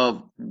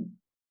of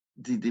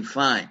the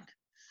defined.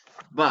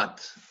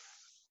 But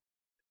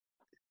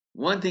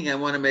one thing I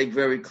want to make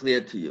very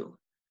clear to you,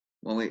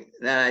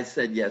 that I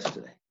said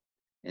yesterday,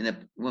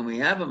 when we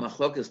have a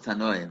Machlokas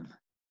Tanoim,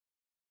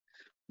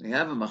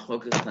 that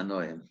Machlokas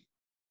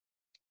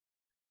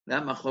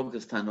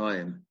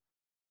Tanoim,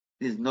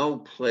 there's no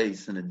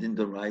place in the Din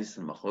D'Oraisa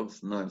and Machlokas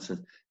Tanoim says,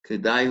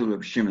 Kedayu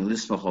Reb Shimon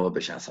Lismach Ola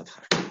B'Shas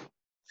Hadchak.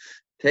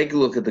 Take a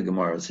look at the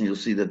Gemaras and you'll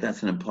see that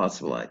that's an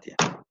impossible idea.